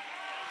praise.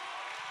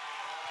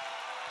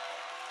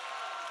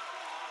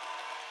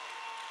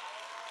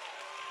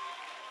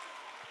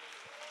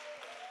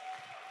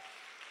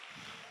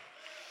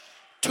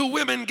 Two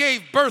women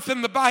gave birth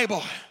in the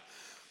Bible,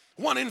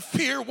 one in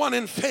fear, one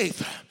in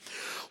faith.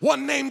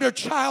 One named her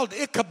child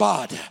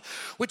Ichabod,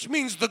 which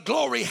means the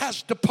glory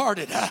has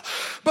departed.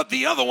 But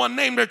the other one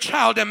named her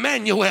child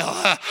Emmanuel,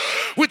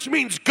 which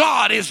means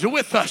God is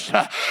with us.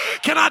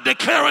 Can I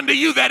declare unto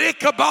you that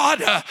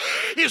Ichabod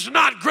is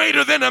not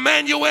greater than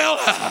Emmanuel?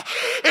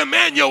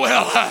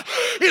 Emmanuel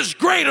is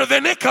greater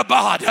than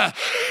Ichabod.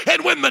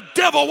 And when the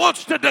devil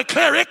wants to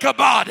declare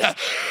Ichabod,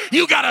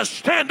 you got to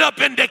stand up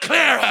and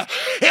declare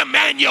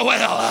Emmanuel.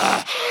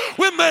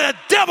 When the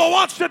devil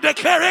wants to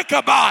declare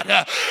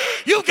Ichabod,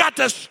 you got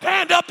to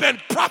stand up and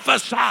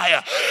prophesy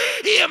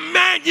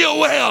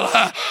Emmanuel.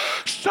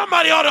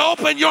 Somebody ought to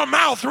open your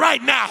mouth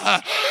right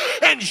now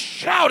and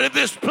shout at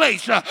this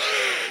place.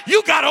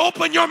 You got to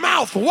open your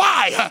mouth.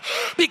 Why?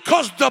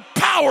 Because the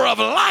power of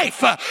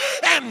life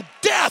and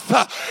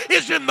death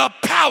is in the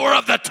power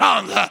of the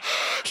tongue.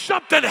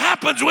 Something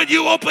happens when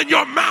you open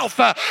your mouth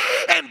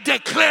and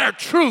declare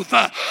truth.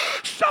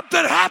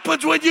 Something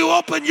happens when you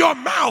open your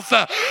mouth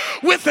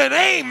with an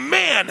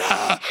amen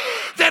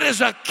that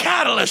is a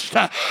catalyst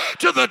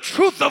to the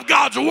truth of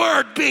God's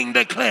word being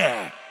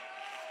declared.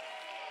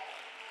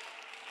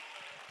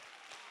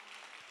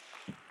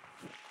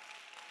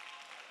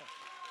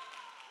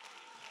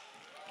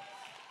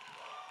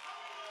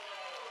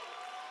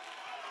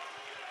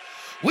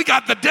 We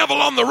got the devil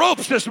on the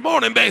ropes this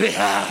morning, baby.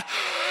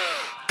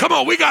 Come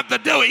on, we got the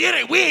devil.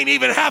 We ain't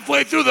even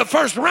halfway through the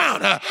first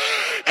round,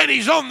 and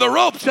he's on the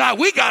ropes.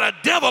 We got a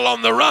devil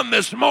on the run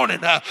this morning.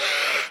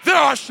 There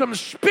are some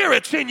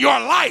spirits in your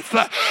life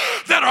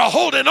that are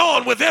holding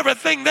on with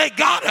everything they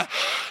got.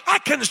 I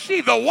can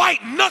see the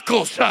white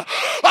knuckles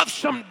of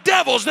some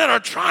devils that are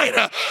trying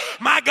to,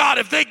 my God,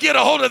 if they get a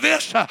hold of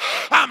this,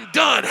 I'm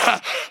done.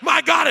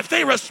 My God, if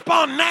they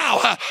respond now,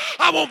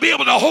 I won't be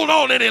able to hold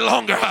on any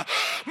longer.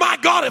 My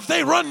God, if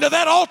they run to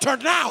that altar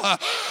now,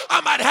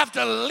 I might have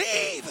to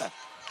leave.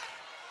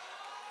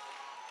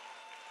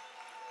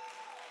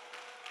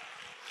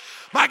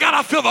 My God,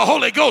 I feel the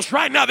Holy Ghost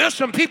right now. There's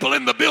some people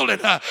in the building.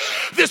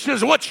 This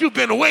is what you've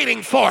been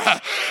waiting for.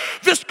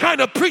 This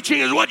kind of preaching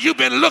is what you've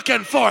been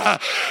looking for.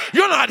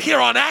 You're not here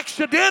on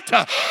accident.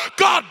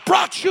 God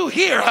brought you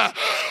here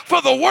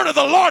for the word of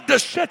the Lord to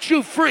set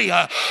you free.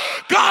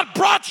 God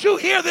brought you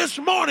here this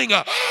morning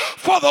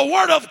for the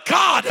word of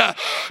God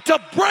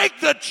to break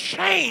the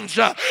chains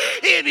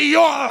in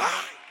your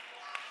life.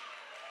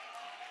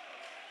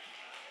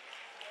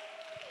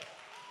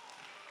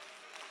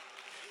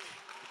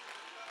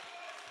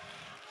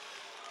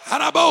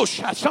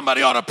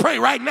 Somebody ought to pray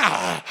right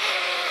now.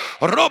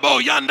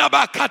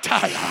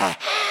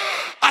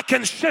 I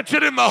can sense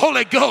it in the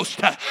Holy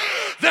Ghost.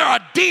 There are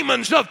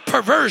demons of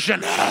perversion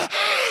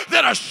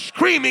that are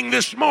screaming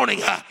this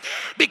morning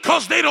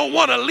because they don't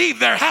want to leave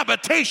their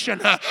habitation.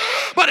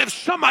 But if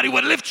somebody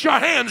would lift your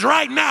hands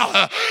right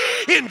now,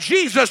 in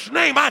Jesus'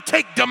 name I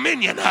take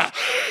dominion.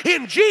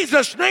 In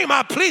Jesus' name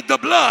I plead the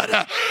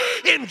blood.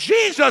 In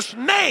Jesus'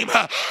 name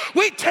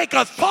we take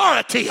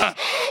authority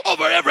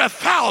over every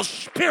foul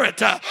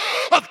spirit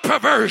of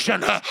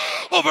perversion,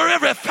 over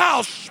every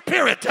foul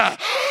spirit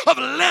of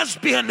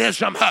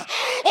lesbianism,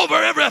 over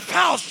every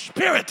foul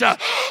spirit of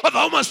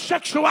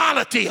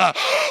homosexuality,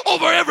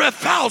 over every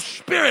foul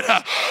spirit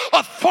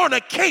of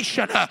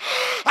fornication.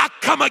 I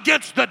come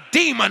against the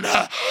demon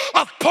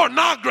of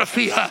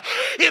pornography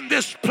in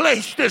this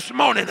place this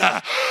morning.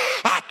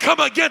 I come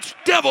against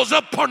devils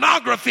of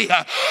pornography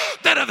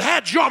that have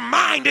had your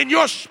mind and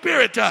your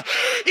spirit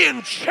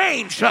in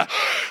chains.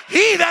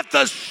 He that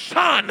the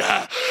Son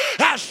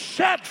has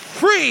set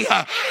free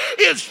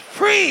is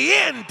free.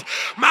 And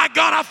my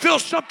God, I feel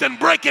something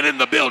breaking in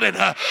the building.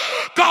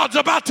 God's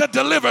about to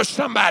deliver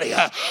somebody.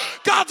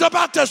 God's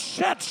about to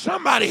set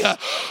somebody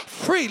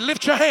free.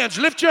 Lift your hands.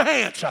 Lift your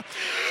hands.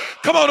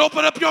 Come on,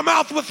 open up your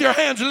mouth with your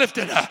hands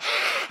lifted.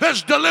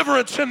 There's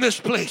deliverance in this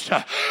place.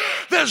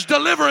 There's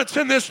deliverance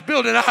in this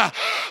building.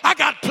 I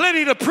got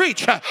plenty to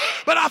preach,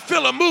 but I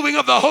feel a moving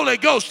of the Holy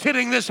Ghost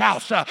hitting this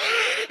house.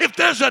 If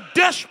there's a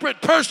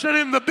desperate person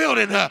in the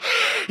building,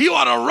 you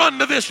ought to run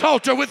to this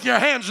altar with your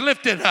hands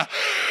lifted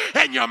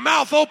and your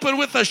mouth open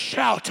with a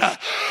shout.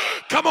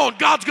 Come on,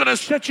 God's going to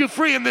set you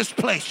free in this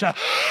place.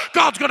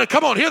 God's going to,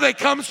 come on, here they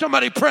come.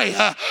 Somebody pray.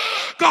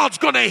 God's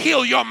going to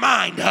heal your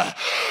mind.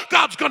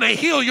 God's going to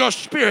heal your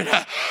spirit.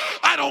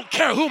 I don't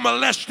care who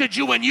molested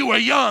you when you were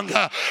young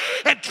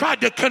and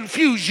tried to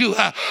confuse you.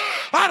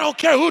 I don't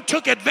care who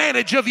took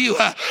advantage of you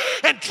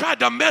and tried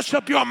to mess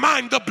up your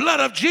mind. The blood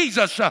of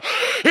Jesus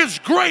is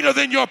greater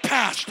than your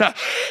past,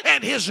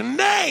 and his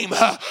name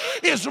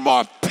is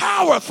more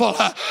powerful.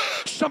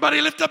 Somebody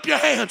lift up your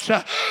hands.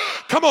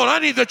 Come on, I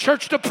need the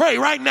church to pray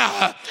right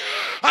now.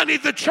 I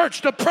need the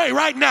church to pray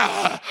right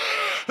now.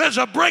 There's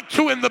a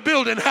breakthrough in the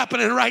building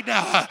happening right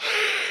now.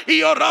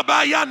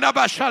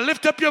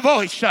 Lift up your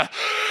voice.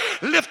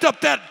 Lift up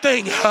that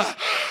thing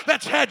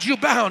that's had you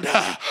bound.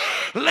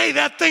 Lay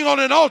that thing on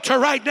an altar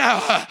right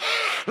now.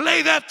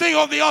 Lay that thing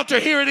on the altar.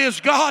 Here it is,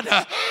 God.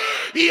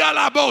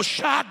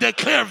 I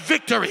declare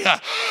victory.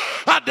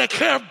 I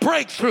declare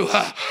breakthrough.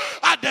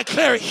 I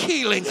declare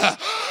healing.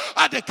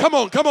 Come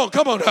on.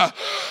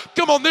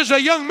 Come on, there's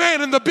a young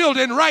man in the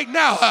building right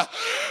now.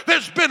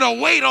 There's been a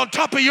weight on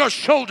top of your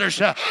shoulders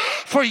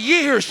for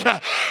years.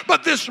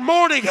 But this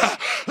morning,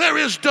 there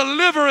is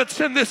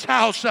deliverance in this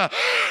house.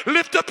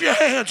 Lift up your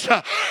hands.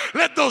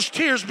 Let those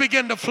tears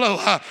begin to flow.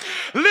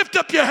 Lift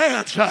up your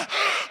hands. The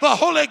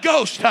Holy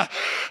Ghost.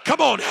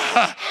 Come on.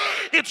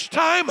 It's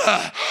time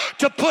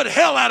to put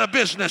hell out of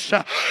business.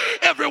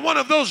 Every one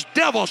of those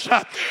devils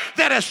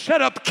that has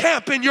set up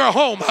camp in your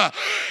home,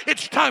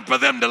 it's time for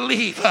them to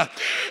leave.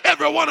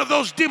 Every one of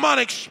those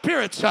demonic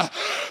spirits that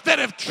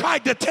have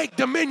tried to take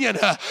dominion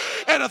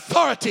and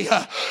authority,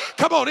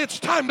 come on, it's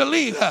time to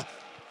leave.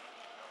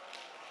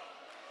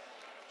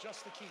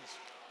 Just the keys.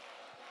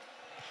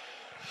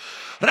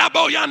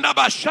 Raboyanda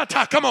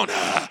Bashata, come on.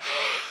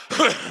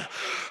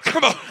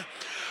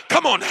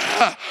 Come on.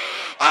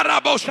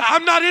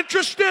 I'm not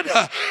interested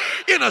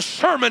in a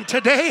sermon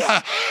today.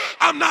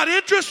 I'm not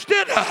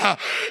interested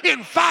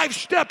in 5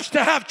 steps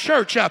to have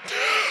church.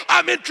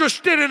 I'm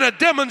interested in a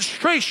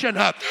demonstration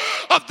of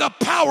the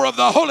power of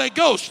the Holy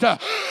Ghost.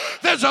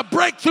 There's a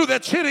breakthrough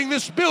that's hitting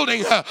this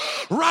building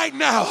right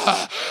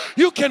now.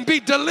 You can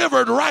be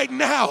delivered right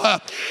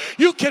now.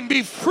 You can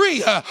be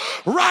free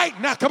right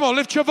now. Come on,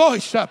 lift your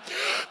voice.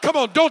 Come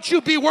on, don't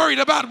you be worried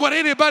about what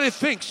anybody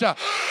thinks.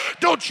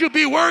 Don't you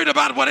be worried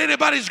about what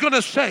anybody's going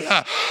to say.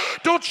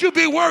 Don't you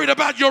be worried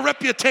about your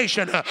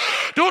reputation.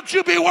 Don't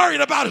you be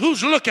worried about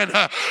who's looking.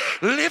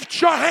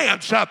 Lift your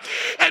hands up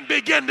and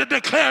begin to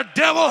declare,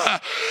 devil,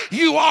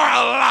 you are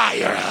a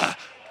liar.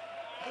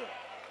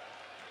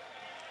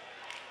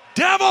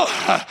 Devil,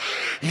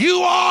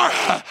 you are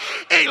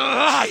a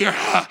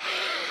liar.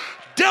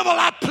 Devil,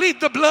 I plead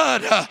the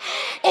blood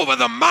over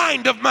the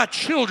mind of my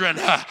children.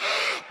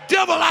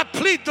 Devil, I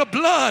plead the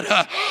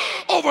blood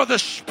over the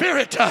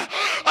spirit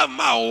of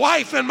my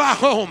wife and my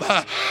home.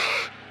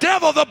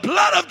 Devil, the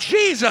blood of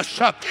Jesus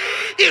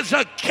is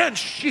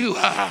against you.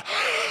 The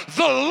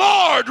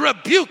Lord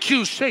rebuke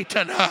you,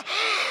 Satan.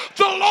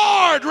 The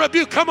Lord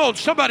rebuke. Come on,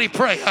 somebody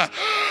pray.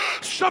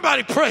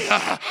 Somebody pray.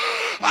 Come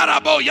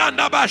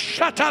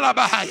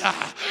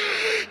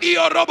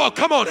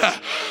on.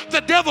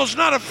 The devil's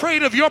not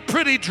afraid of your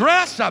pretty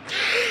dress.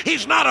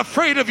 He's not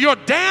afraid of your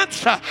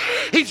dance.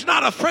 He's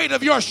not afraid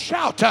of your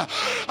shout.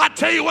 I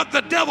tell you what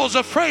the devil's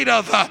afraid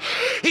of.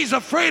 He's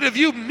afraid of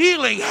you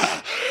kneeling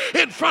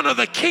in front of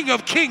the King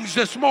of Kings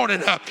this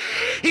morning.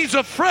 He's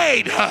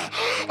afraid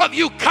of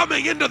you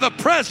coming into the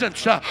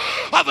presence of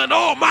an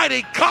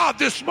almighty God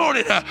this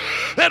morning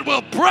that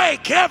will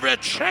break every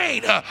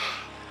chain.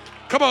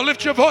 Come on,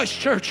 lift your voice,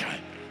 church.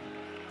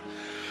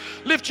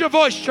 Lift your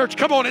voice, church.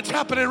 Come on, it's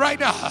happening right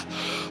now.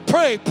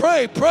 Pray,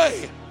 pray,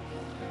 pray.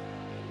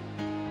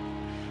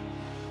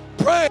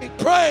 Pray,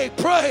 pray,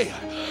 pray.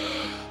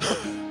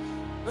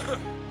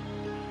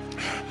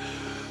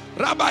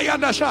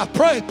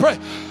 Pray, pray.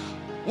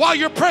 While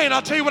you're praying,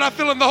 I'll tell you what I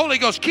feel in the Holy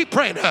Ghost. Keep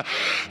praying.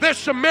 There's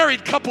some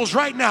married couples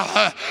right now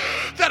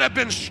that have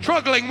been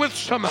struggling with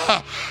some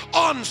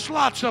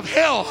onslaughts of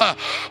hell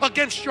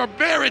against your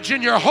marriage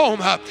in your home.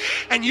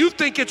 And you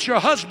think it's your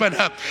husband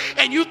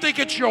and you think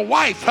it's your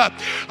wife.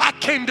 I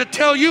came to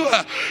tell you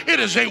it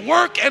is a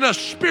work and a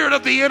spirit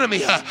of the enemy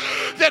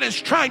that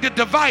is trying to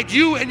divide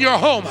you and your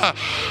home.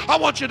 I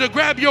want you to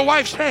grab your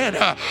wife's hand,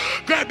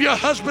 grab your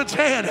husband's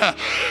hand,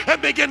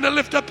 and begin to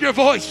lift up your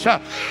voice.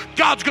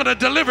 God's going to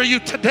deliver you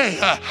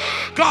today.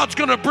 God's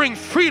going to bring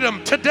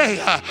freedom today.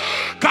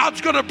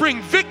 God's going to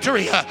bring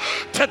victory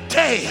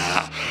today.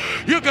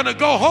 You're going to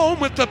go home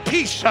with the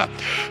peace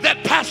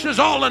that passes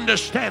all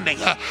understanding.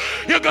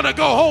 You're going to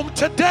go home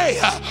today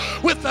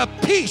with a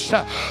peace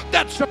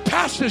that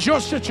surpasses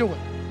your situation.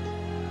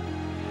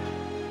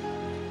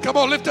 Come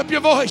on, lift up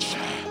your voice.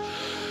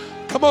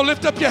 Come on,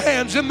 lift up your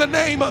hands in the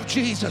name of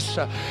Jesus.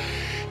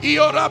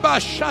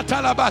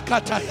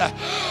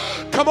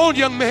 Come on,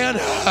 young man.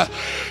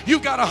 You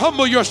got to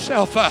humble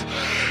yourself.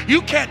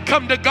 You can't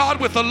come to God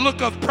with a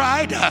look of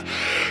pride.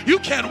 You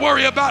can't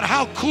worry about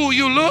how cool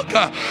you look.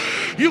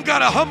 You've got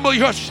to humble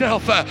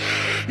yourself.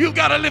 You've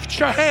got to lift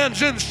your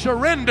hands in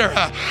surrender.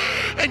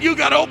 And you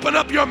got to open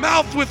up your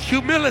mouth with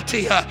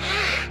humility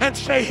and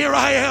say, here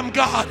I am,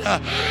 God.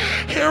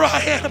 Here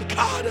I am,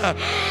 God.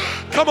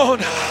 Come on.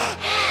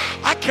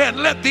 I can't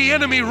let the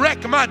enemy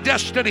wreck my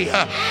destiny.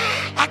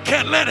 I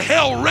can't let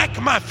hell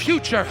wreck my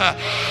future.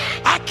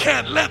 I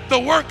can't let the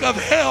work of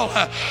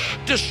hell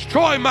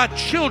destroy my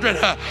children.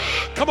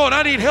 Come on,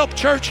 I need help,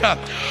 church.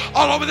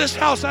 All over this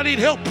house, I need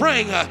help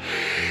praying.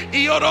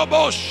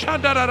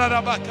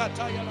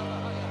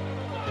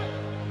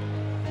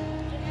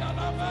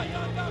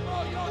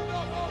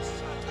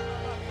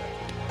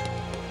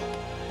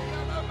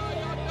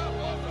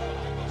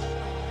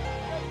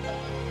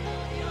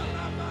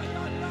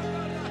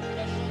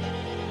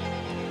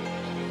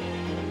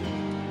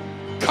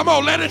 Come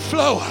on, let it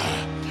flow.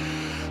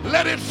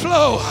 Let it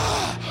flow.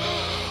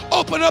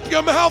 Open up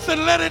your mouth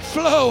and let it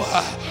flow.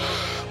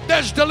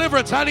 There's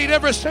deliverance. I need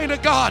every saint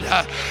of God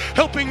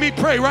helping me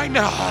pray right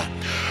now.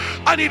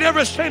 I need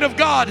every saint of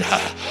God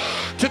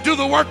to do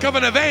the work of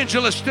an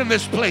evangelist in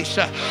this place.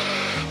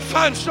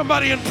 Find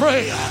somebody and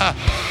pray.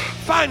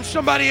 Find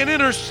somebody and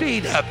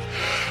intercede.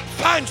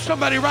 Find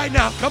somebody right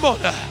now. Come on.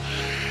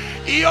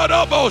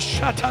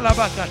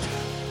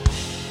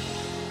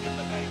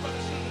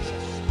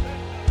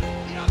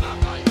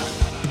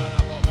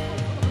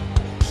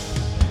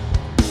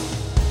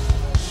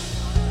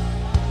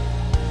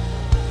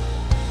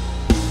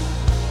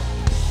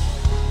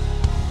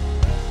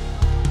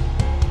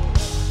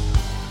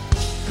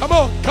 Come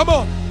on, come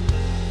on.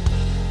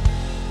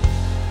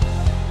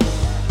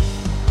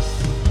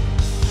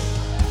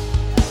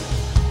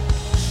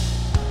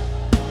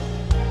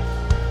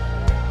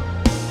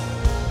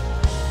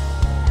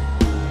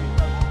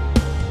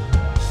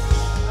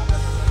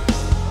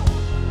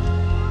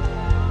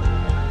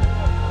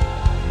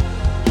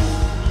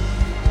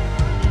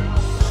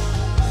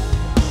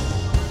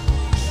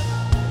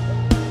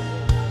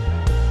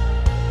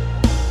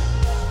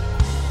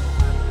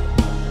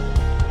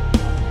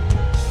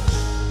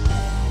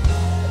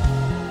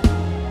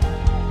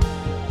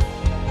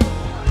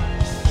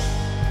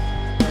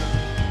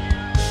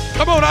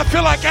 Come on, I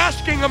feel like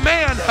asking a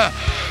man,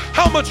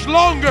 how much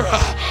longer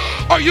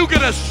are you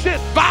going to sit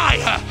by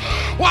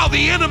while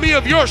the enemy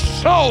of your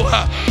soul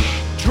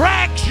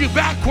drags you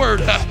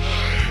backward?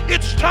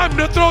 It's time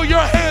to throw your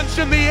hands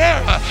in the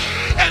air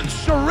and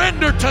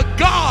surrender to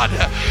God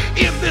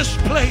in this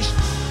place.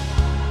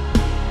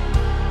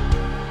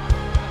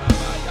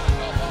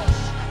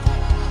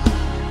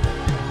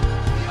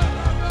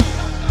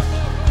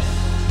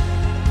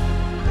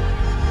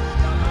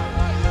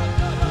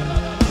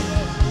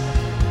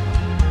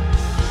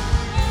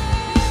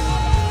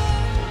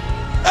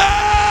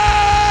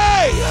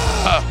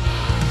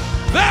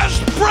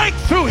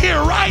 Breakthrough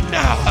here right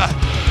now.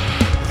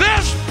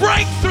 There's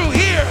breakthrough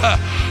here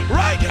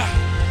right now.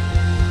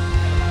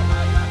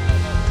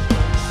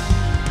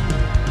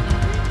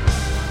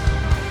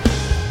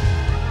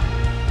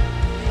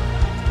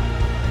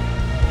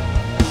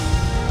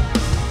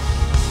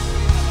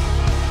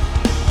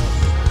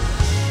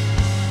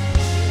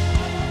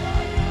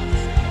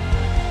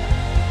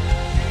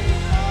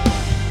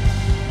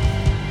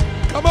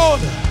 Come on,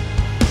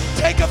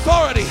 take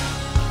authority.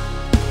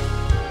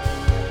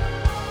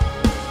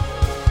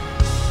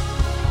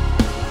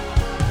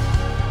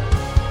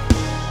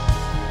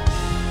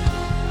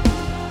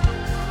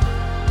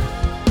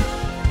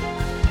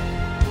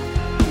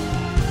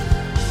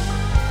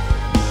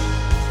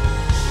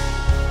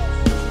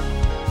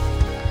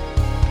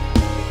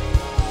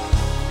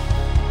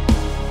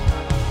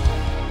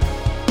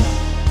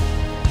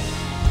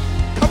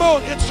 Come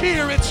on, it's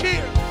here, it's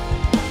here.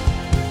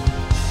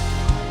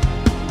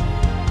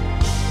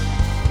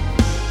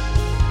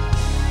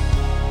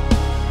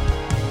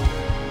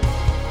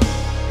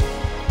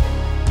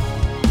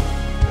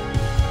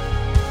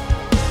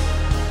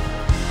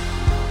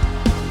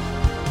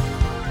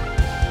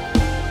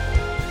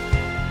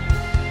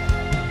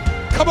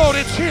 Come on,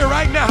 it's here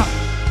right now.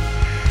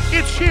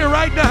 It's here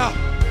right now.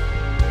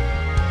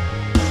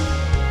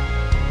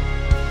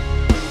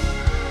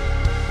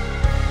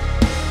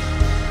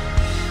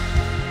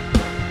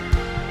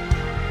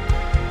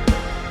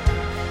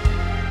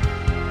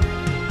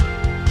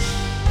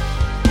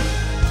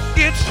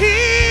 It's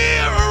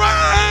here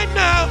right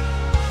now.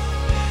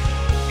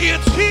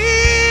 It's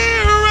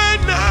here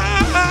right now.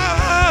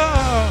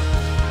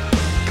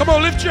 Come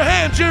on, lift your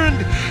hands.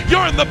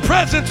 You're in the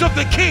presence of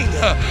the King.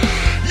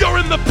 You're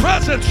in the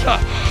presence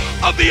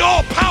of the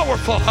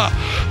all-powerful,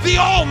 the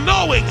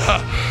all-knowing,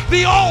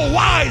 the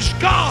all-wise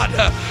God.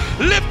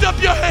 Lift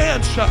up your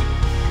hands.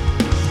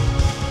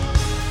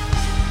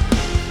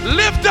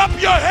 Lift up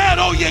your head,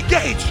 O ye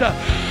gates,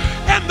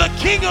 and the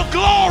King of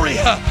glory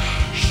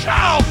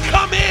shall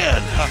come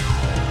in.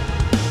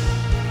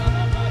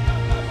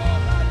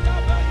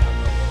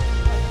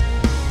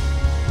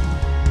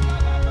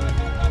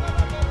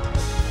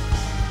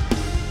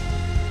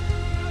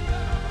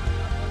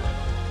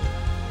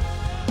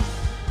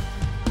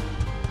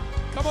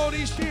 Come on,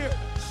 he's here.